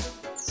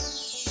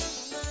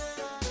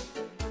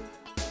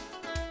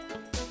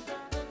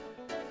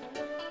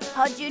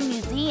 Hojun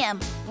Museum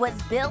was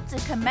built to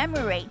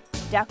commemorate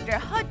Dr.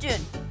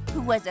 Hojun,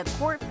 who was a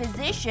court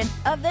physician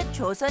of the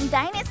Joseon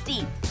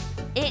Dynasty.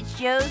 It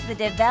shows the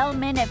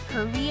development of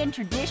Korean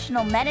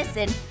traditional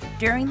medicine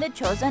during the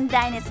Joseon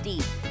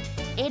Dynasty.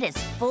 It is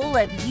full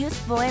of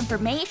useful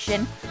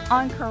information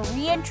on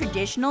Korean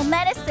traditional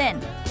medicine.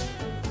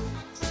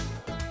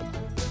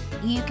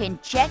 You can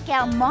check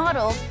out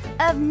models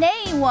of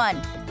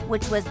Naewon,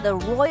 which was the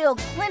royal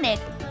clinic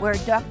where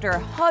Dr.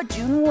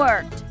 Hojun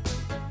worked.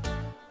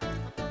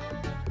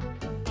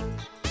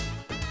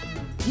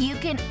 You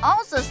can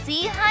also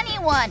see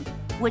Haniwon,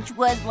 which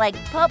was like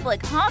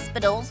public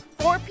hospitals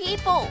for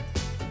people.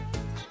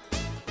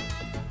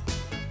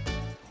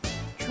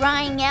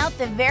 Trying out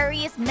the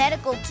various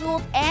medical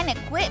tools and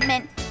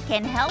equipment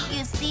can help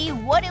you see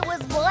what it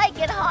was like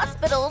at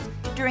hospitals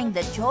during the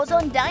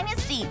Joseon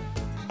Dynasty.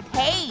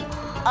 Hey,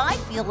 I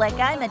feel like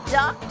I'm a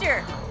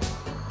doctor.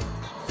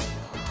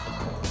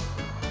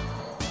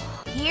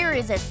 Here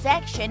is a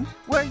section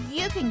where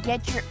you can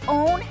get your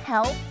own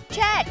health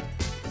checked.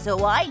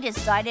 So I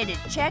decided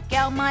to check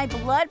out my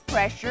blood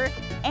pressure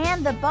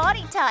and the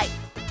body type.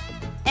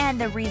 And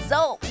the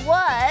result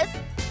was...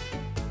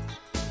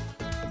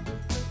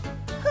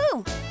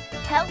 whew!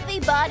 Healthy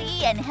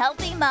body and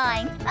healthy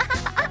mind.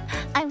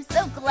 I'm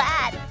so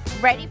glad.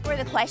 Ready for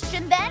the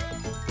question then?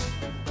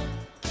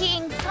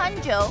 King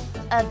Sunjo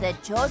of the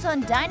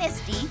Joseon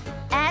Dynasty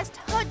asked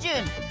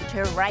Hojun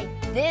to write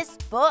this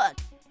book,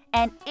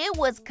 and it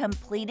was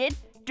completed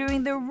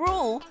during the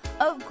rule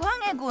of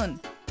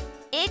Gwangaegun.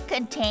 It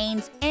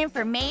contains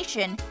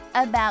information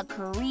about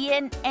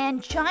Korean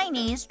and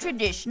Chinese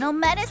traditional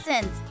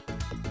medicines.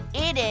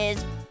 It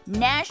is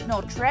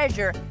National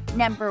Treasure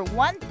number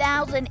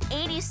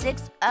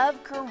 1086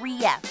 of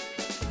Korea.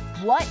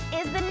 What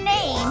is the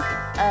name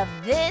of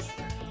this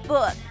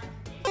book?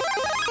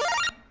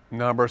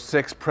 Number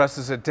 6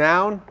 presses it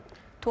down.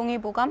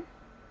 동의보감.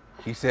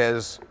 He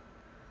says,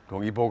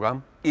 Dongui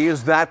Bogam.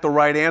 Is that the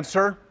right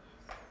answer?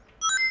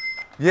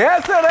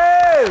 Yes,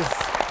 it is!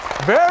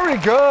 Very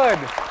good.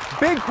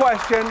 Big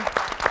question.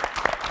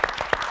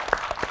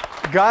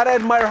 Gotta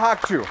admire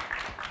Hakju.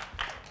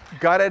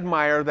 Gotta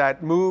admire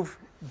that move.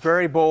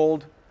 Very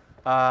bold,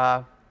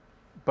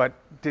 but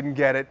didn't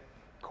get it.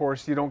 Of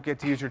course, you don't get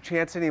to use your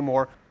chance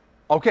anymore.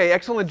 Okay,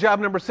 excellent job,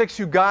 number 6.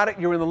 You got it.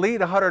 You're in the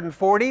lead,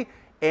 140.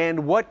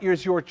 And what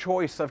is your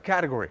choice of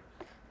category?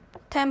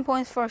 10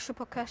 points for a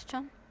super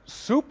question.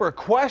 Super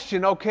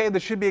question. Okay,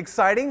 this should be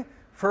exciting.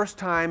 First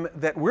time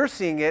that we're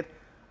seeing it.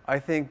 I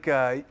think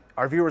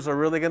our viewers are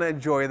really going to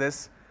enjoy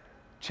this.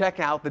 Check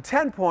out the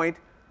 10-point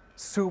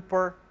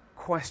super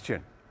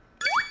question.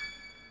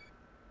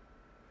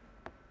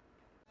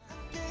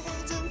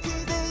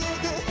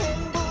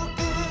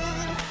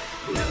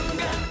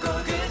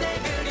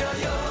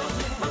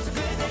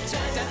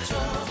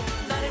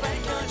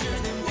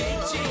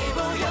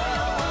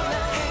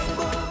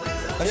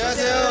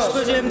 안녕하세요.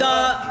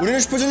 슈퍼주니어입니다. 우리는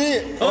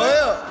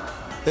슈퍼주니어예요.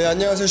 네,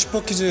 안녕하세요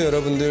슈퍼키즈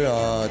여러분들.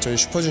 저희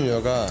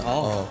슈퍼주니어가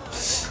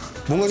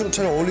뭔가 좀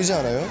잘 어울리지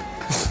않아요?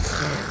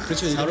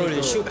 그렇죠. 잘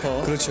어울리는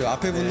슈퍼. 그렇죠.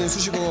 앞에 붙는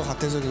수식어가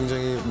같아서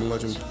굉장히 뭔가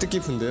좀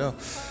뜻깊은데요.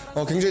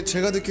 굉장히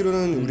제가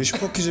듣기로는 우리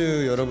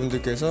슈퍼키즈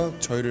여러분들께서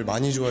저희를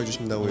많이 좋아해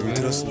주신다고 얘기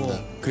들었습니다.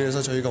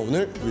 그래서 저희가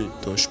오늘 우리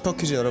또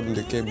슈퍼키즈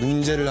여러분들께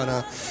문제를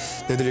하나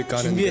내드릴까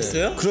하는데.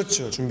 준비했어요?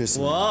 그렇죠.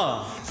 준비했습니다.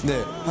 와.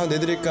 네, 하나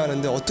내드릴까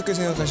하는데 어떻게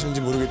생각하시는지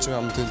모르겠지만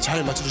아무튼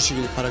잘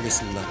맞춰주시길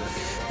바라겠습니다.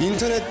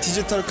 인터넷,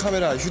 디지털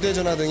카메라,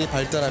 휴대전화 등이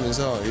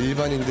발달하면서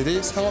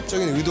일반인들이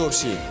상업적인 의도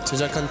없이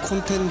제작한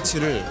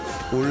콘텐츠를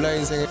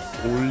온라인상에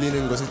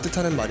올리는 것을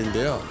뜻하는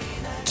말인데요.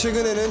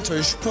 최근에는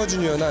저희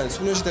슈퍼주니어나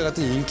소녀시대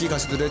같은 인기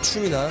가수들의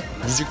춤이나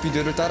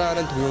뮤직비디오를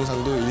따라하는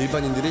동영상도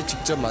일반인들이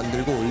직접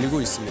만들고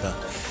올리고 있습니다.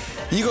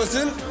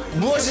 이것은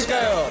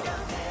무엇일까요?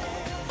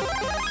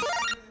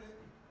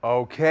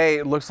 Okay,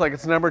 it looks like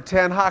it's number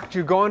 10.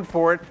 Hakju going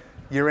for it.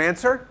 Your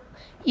answer?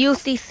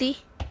 UCC.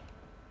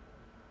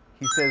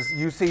 He says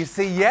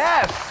UCC.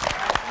 Yes!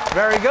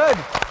 Very good.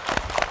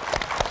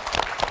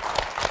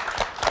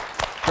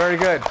 Very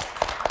good.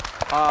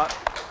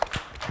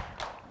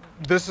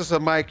 This is a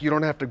mic. You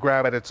don't have to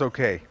grab it. It's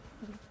okay.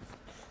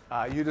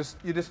 You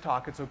just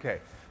talk. It's okay.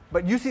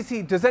 But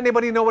UCC, does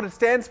anybody know what it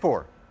stands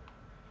for?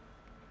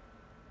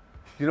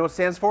 Do you know what it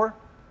stands for?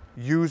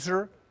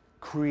 User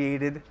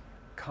Created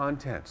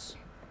Contents.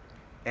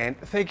 And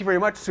thank you very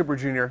much, Super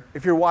Junior.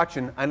 If you're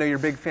watching, I know you're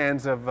big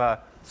fans of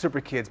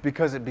Superkids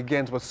because it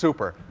begins with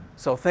super.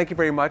 So thank you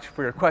very much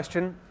for your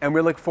question, and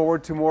we look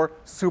forward to more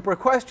super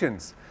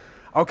questions.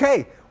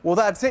 Okay, well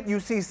that's it.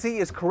 UCC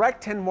is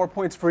correct. 10 more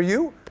points for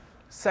you.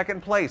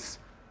 Second place.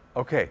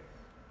 Okay,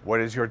 what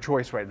is your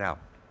choice right now?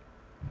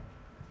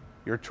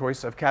 Your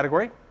choice of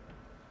category?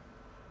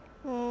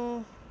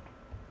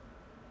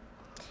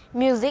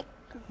 Music.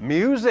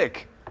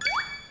 Music.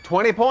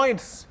 20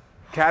 points.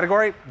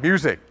 Category,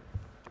 music.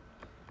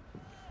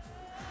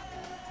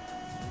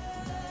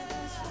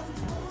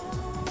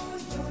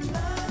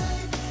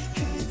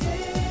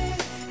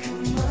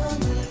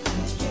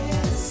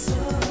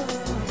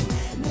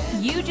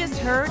 You just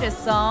heard a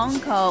song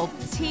called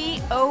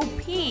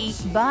T.O.P.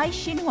 by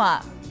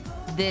Xinhua.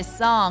 This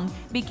song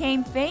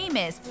became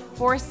famous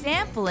for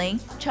sampling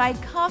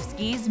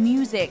Tchaikovsky's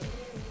music.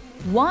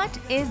 What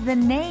is the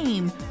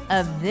name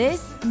of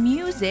this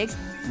music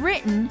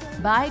written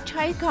by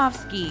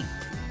Tchaikovsky?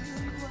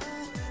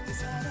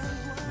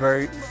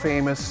 Very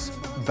famous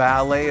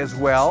ballet as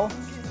well.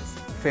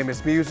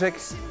 Famous music,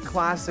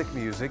 classic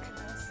music.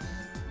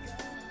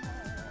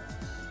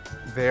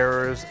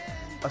 There's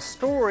a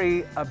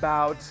story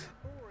about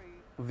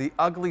the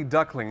ugly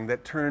duckling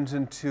that turns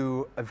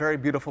into a very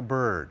beautiful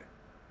bird.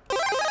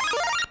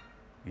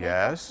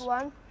 Yes?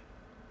 Swan.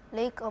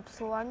 Lake of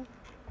Swan.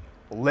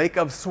 Lake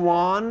of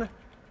Swan.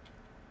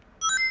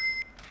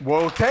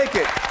 We'll take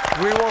it.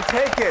 We will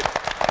take it.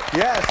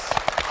 Yes.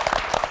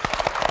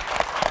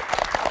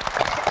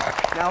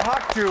 Now,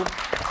 Hakju,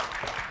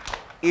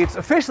 it's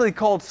officially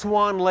called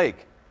Swan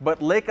Lake,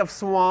 but Lake of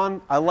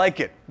Swan, I like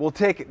it. We'll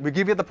take it. We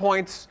give you the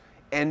points,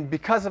 and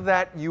because of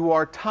that, you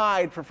are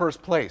tied for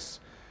first place.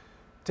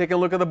 Taking a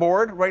look at the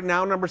board, right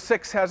now, number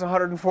 6 has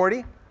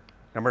 140.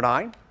 Number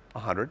 9,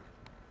 100.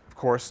 Of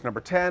course, number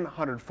 10,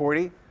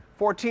 140.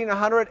 14,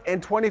 100,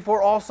 and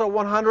 24, also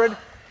 100.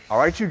 All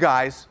right, you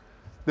guys,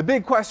 the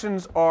big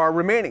questions are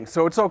remaining,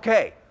 so it's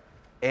okay.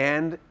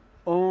 And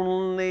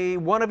only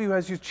one of you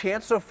has used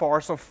chance so far,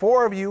 so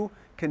 4 of you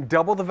can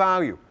double the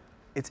value.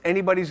 It's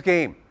anybody's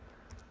game.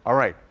 All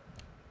right,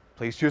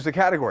 please choose a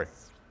category.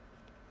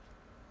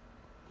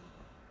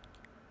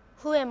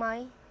 Who am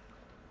I?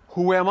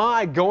 Who am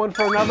I? Going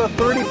for another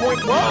 30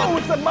 points. Whoa,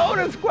 it's a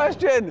bonus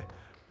question.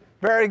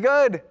 Very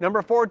good.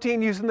 Number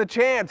 14, using the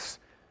chance.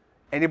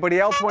 Anybody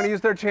else want to use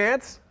their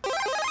chance?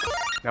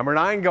 Number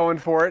 9 going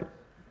for it.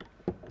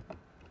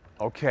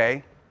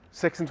 Okay.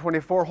 6 and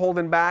 24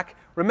 holding back.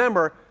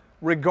 Remember,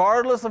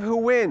 regardless of who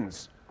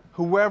wins,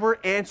 whoever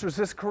answers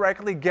this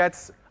correctly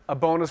gets a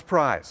bonus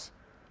prize.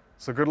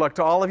 So good luck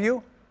to all of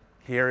you.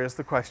 Here is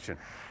the question.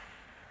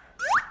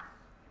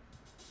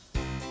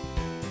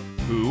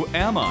 Who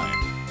am I?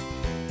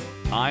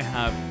 I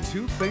have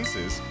 2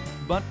 faces,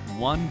 but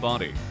 1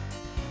 body.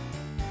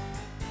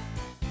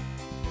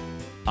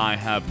 I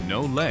have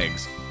no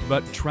legs,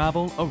 but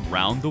travel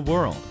around the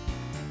world.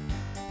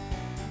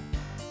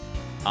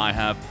 I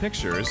have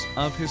pictures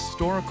of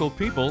historical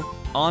people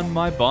on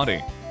my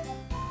body.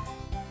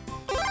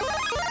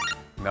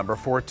 Number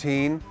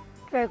 14.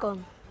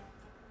 Dragon.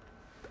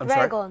 I'm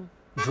Dragon.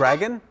 Sorry?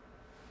 Dragon?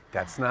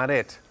 That's not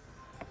it.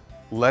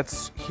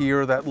 Let's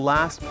hear that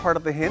last part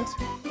of the hint.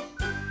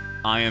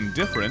 I am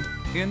different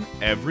in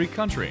every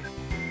country.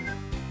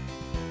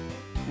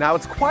 Now,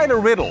 it's quite a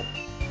riddle.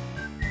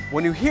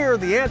 When you hear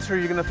the answer,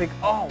 you're going to think,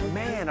 oh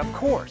man, of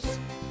course.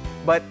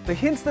 But the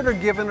hints that are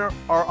given are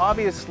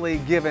obviously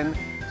given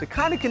to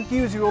kind of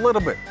confuse you a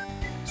little bit.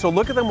 So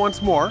look at them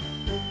once more.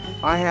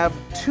 I have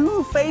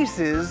 2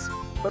 faces,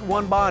 but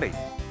 1 body.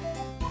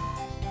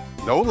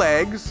 No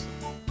legs,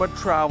 but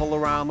travel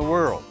around the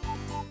world.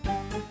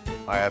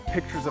 I have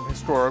pictures of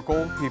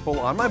historical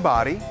people on my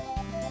body,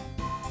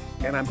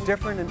 and I'm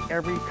different in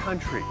every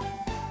country.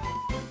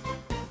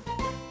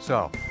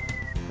 So,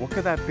 what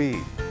could that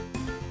be?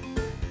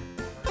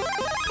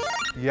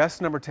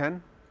 Yes, number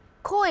 10?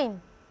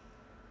 Coin.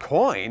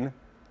 Coin?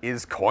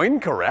 Is coin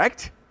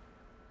correct?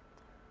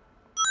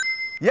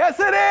 Yes,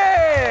 it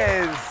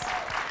is!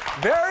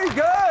 Very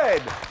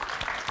good!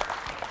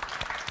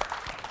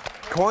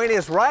 Coin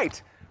is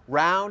right.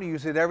 Round, you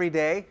use it every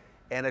day,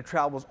 and it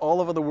travels all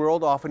over the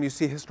world. Often you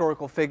see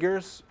historical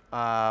figures,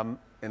 and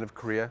of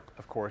Korea,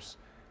 of course,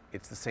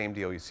 it's the same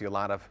deal. You see a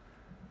lot of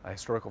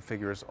historical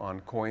figures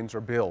on coins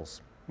or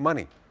bills,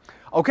 money.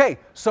 Okay,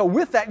 so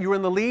with that, you're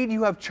in the lead.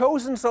 You have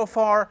chosen so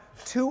far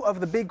 2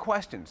 of the big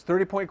questions,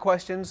 30-point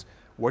questions.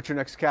 What's your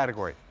next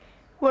category?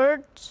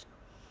 Words.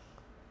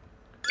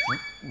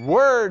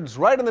 Words,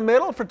 right in the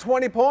middle for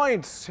 20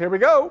 points. Here we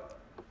go.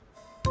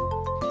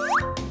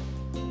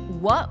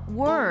 What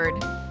word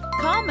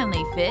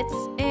commonly fits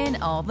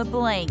in all the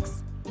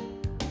blanks?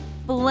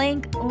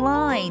 Blank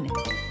line,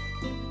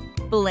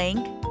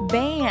 blank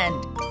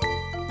band,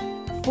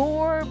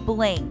 for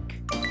blank.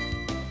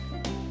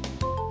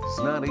 It's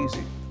not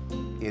easy.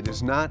 It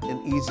is not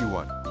an easy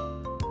one.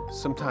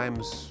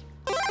 Sometimes...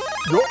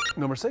 Oh,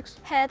 number 6?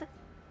 Head.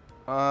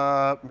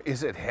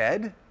 Is it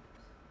head?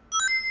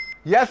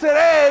 Yes, it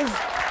is!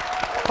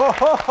 Ho,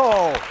 ho,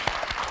 ho.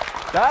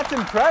 That's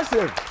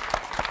impressive.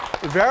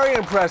 Very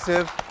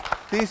impressive.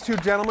 These two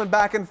gentlemen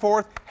back and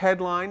forth,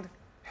 headlined,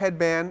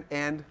 headband,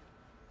 and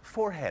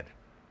forehead.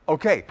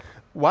 Okay,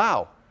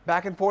 wow.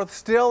 Back and forth.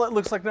 Still, it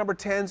looks like number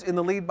 10's in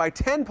the lead by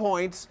 10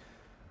 points.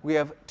 We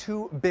have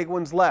two big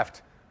ones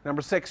left.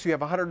 Number 6, you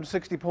have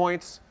 160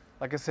 points.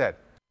 Like I said.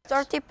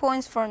 30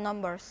 points for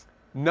numbers.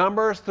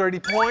 Numbers, 30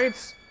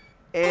 points.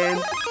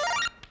 And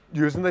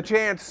using the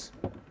chance.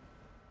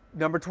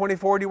 Number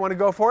 24, do you want to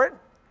go for it?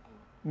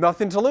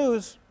 Nothing to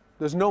lose.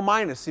 There's no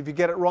minus if you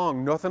get it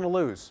wrong. Nothing to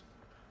lose.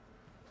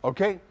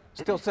 Okay,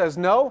 still says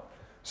no.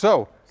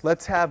 So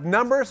let's have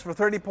numbers for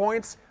 30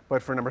 points.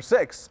 But for number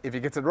 6, if he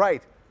gets it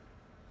right,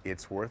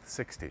 it's worth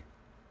 60.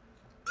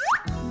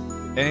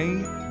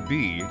 A,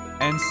 B,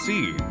 and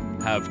C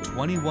have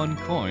 21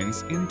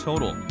 coins in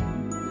total.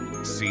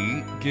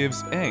 C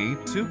gives A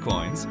 2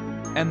 coins,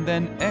 and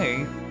then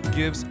A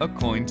gives a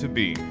coin to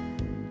B.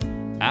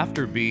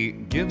 After B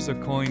gives a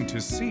coin to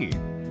C,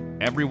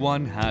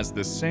 everyone has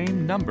the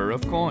same number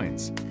of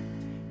coins.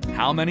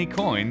 How many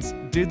coins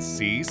did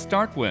C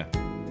start with?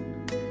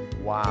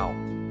 Wow.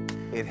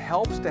 It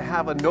helps to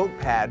have a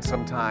notepad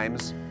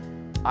sometimes.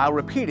 I'll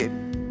repeat it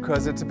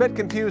because it's a bit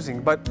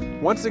confusing, but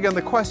once again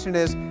the question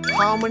is,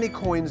 how many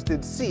coins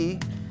did C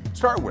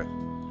start with?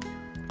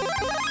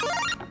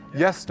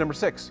 Yes, number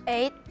 6.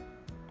 8.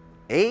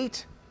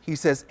 8. He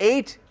says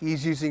 8.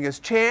 He's using his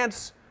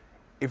chance.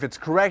 If it's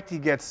correct, he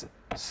gets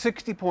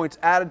 60 points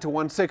added to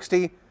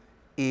 160.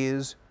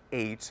 Is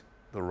 8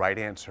 the right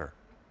answer?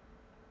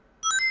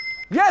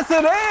 Yes,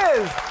 it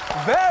is!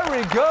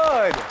 Very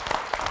good!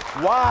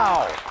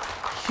 Wow.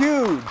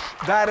 Huge.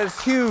 That is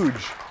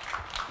huge.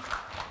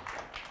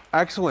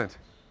 Excellent.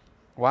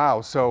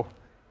 Wow. So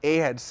A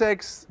had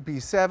 6, B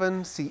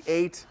 7, C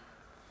 8.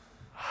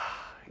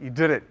 You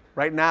did it.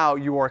 Right now,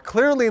 you are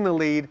clearly in the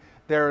lead.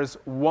 There is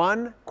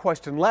one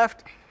question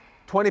left,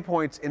 20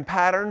 points in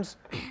patterns.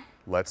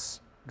 Let's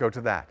go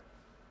to that.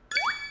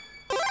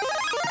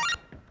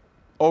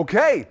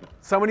 Okay.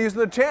 Someone using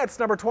the chance,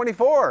 number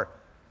 24.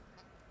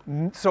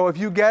 So if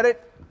you get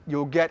it,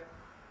 you'll get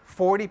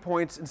 40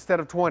 points instead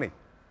of 20.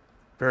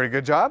 Very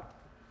good job.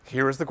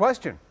 Here is the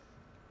question.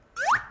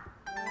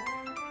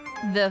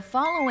 The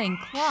following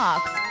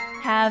clocks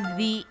have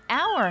the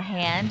hour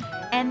hand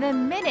and the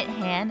minute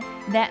hand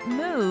that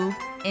move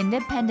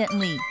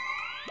independently.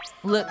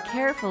 Look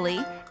carefully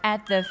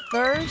at the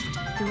first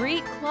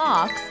 3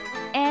 clocks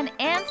and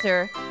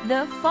answer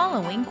the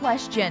following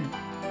question.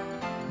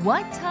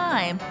 What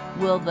time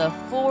will the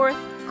 4th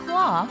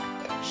clock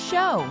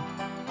show?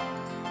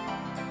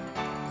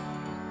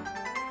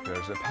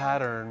 There's a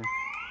pattern.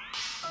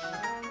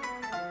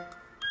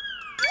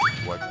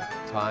 What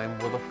time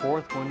will the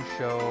 4th one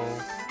show?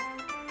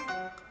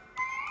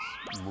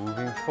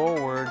 Moving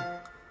forward.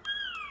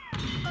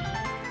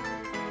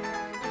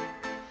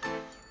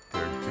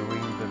 They're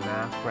doing the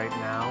math right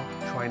now,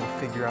 trying to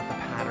figure out the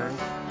pattern.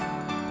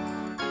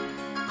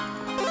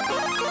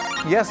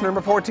 Yes,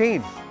 number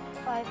 14.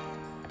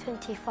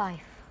 5:25.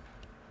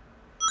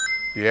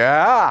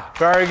 Yeah,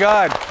 very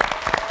good.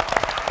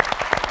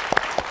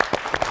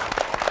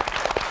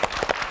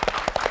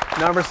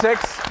 Number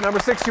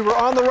six, you were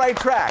on the right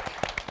track.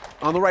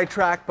 On the right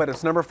track, but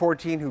it's number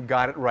 14 who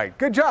got it right.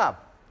 Good job.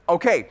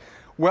 Okay,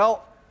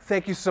 well,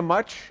 thank you so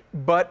much.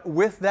 But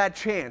with that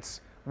chance,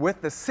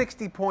 with the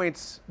 60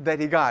 points that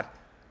he got,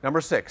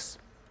 number 6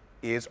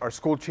 is our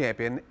school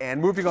champion.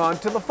 And moving on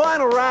to the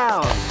final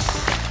round.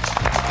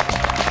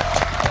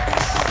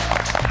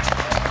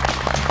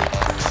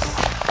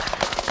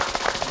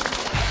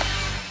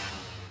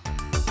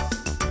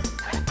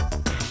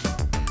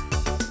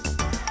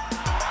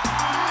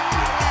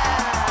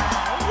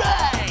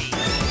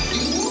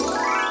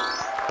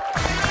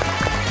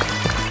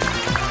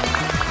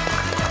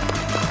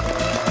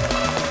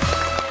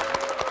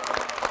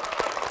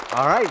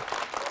 All right,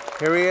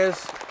 here he is,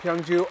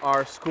 Pyungju,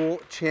 our school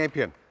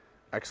champion.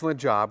 Excellent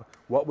job.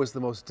 What was the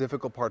most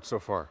difficult part so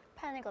far?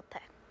 Panic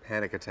attack.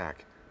 Panic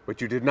attack. But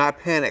you did not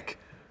panic.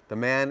 The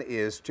man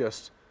is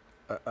just,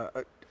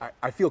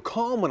 I feel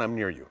calm when I'm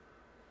near you.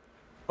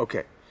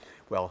 Okay,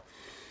 well,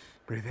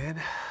 breathe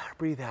in,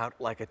 breathe out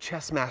like a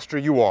chess master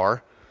you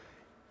are.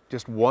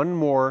 Just one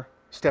more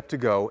step to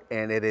go,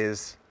 and it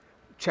is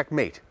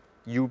checkmate.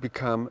 You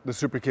become the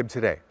super kid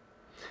today.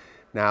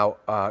 Now,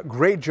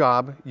 great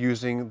job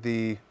using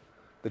the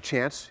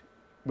chance.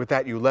 With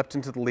that, you leapt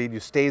into the lead, you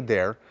stayed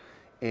there,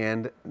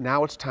 and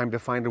now it's time to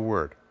find a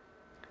word.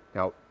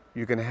 Now,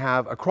 you can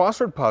have a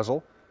crossword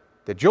puzzle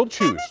that you'll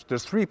choose.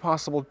 There's 3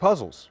 possible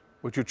puzzles,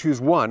 which you choose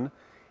one,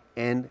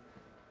 and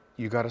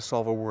you got to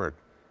solve a word.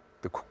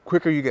 The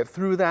quicker you get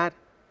through that,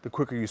 the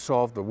quicker you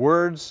solve the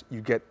words,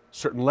 you get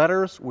certain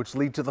letters, which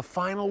lead to the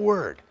final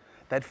word.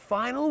 That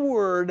final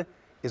word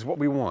is what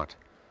we want.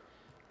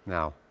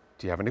 Now,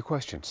 do you have any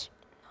questions?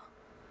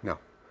 No.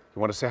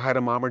 You want to say hi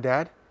to mom or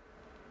dad?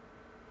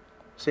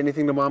 Say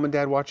anything to mom and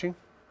dad watching?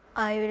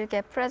 I will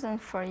get present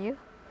for you.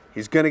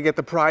 He's going to get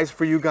the prize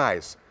for you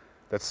guys.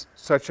 That's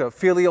such a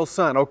filial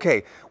son.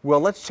 Okay, well,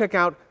 let's check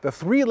out the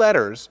 3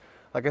 letters.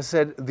 Like I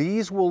said,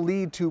 these will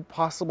lead to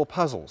possible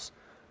puzzles.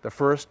 The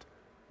first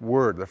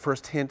word, the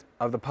first hint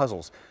of the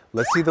puzzles.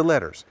 Let's see the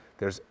letters.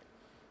 There's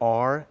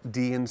R,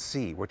 D, and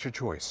C. What's your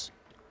choice?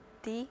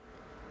 D.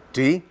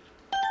 D?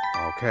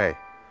 Okay.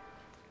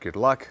 Good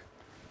luck.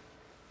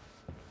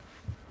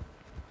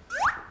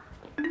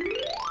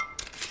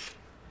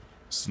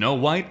 Snow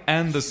White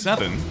and the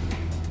Seven.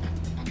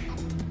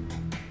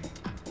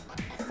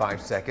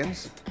 5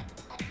 seconds.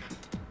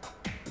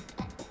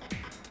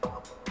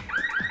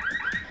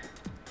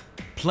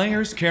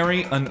 Players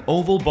carry an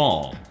oval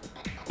ball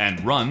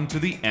and run to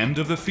the end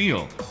of the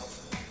field.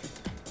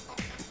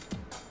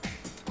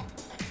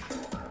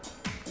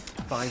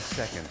 5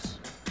 seconds.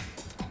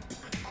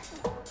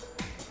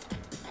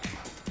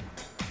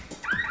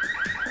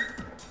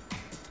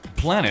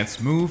 Planets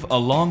move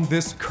along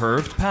this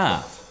curved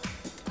path.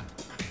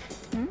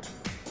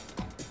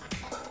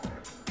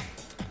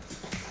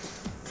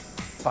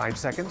 5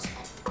 seconds.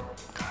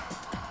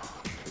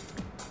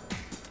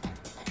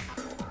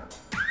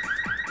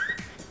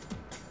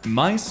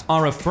 Mice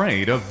are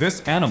afraid of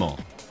this animal.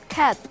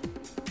 Cat.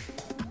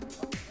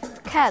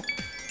 Cat.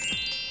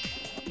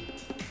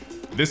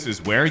 This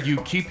is where you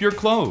keep your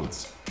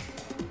clothes.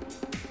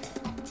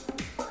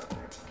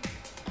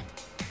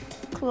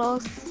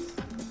 Clothes.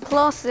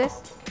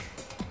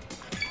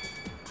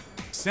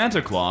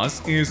 Santa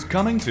Claus is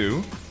coming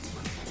to.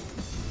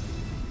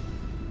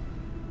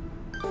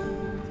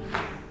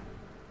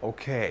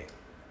 Okay.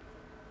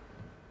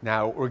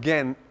 Now,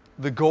 again,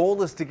 the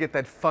goal is to get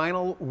that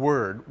final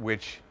word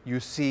which you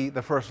see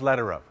the first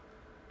letter of.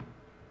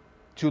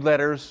 2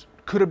 letters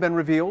could have been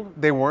revealed.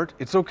 They weren't.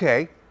 It's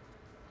okay.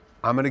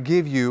 I'm going to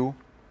give you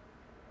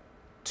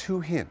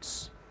 2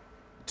 hints.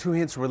 2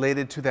 hints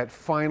related to that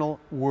final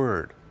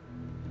word.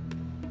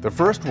 The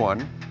first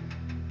one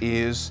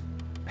is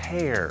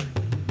pear.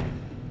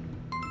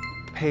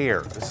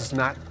 Pear. This is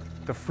not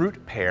the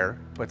fruit pear,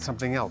 but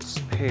something else.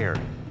 Pear.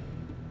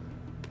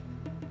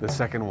 The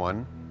second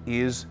one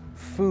is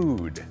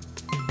food.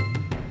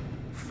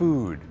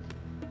 Food.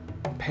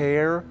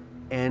 Pear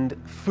and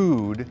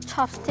food.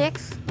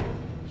 Chopsticks.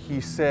 He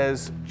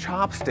says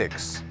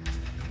chopsticks.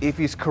 If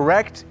he's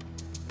correct,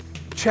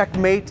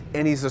 checkmate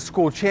and he's a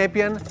school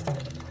champion.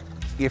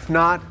 If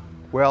not,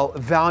 well,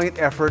 valiant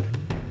effort.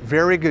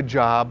 Very good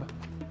job.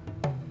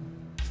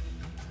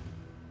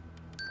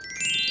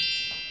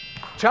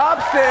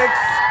 Chopsticks!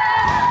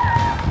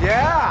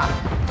 Yeah,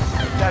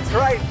 that's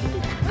right.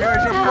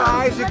 Here's your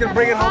prize. You can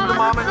bring it home to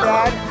Mom and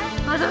Dad.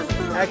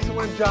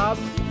 Excellent job.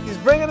 He's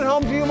bringing it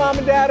home to you, Mom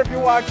and Dad, if you're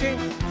watching.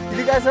 Did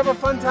you guys have a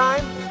fun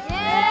time?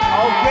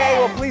 Yeah! Okay,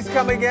 well, please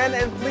come again,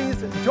 and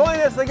please join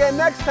us again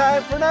next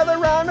time for another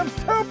round of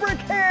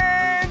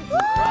Superkids!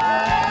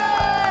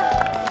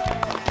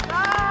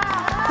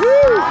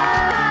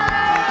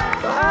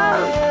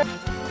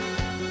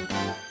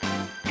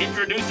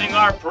 Introducing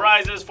our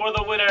prizes for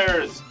the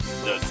winners.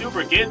 The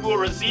Super Kid will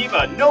receive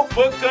a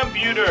notebook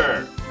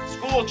computer.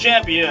 School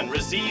champion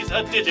receives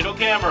a digital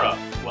camera,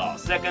 while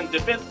 2nd to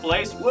 5th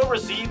place will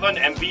receive an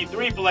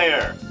MP3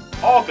 player.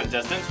 All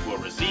contestants will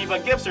receive a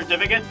gift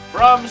certificate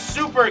from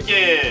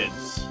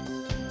Superkids.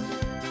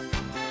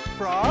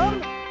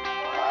 From?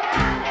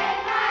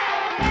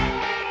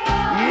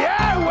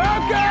 Yeah,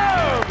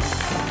 welcome!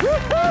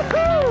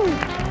 Woo-hoo-hoo!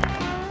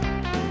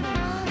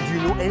 Do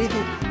you know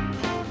anything?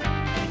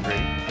 3,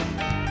 2,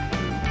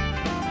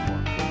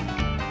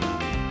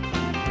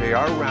 1. They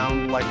are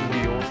round like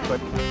wheels, but...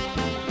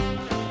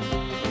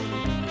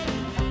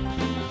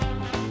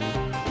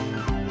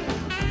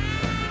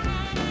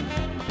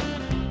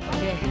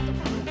 Okay.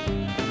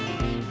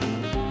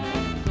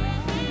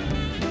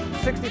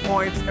 60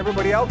 points,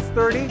 everybody else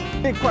 30.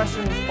 Big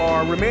questions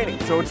are remaining,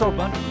 so it's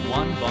open.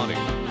 One body.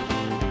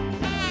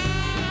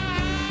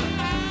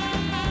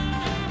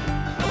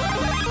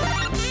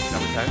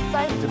 Number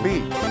 10, to B.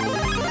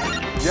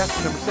 Yes,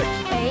 number 6. 8.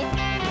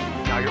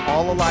 Now you're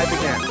all alive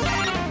again.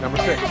 Number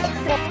 6.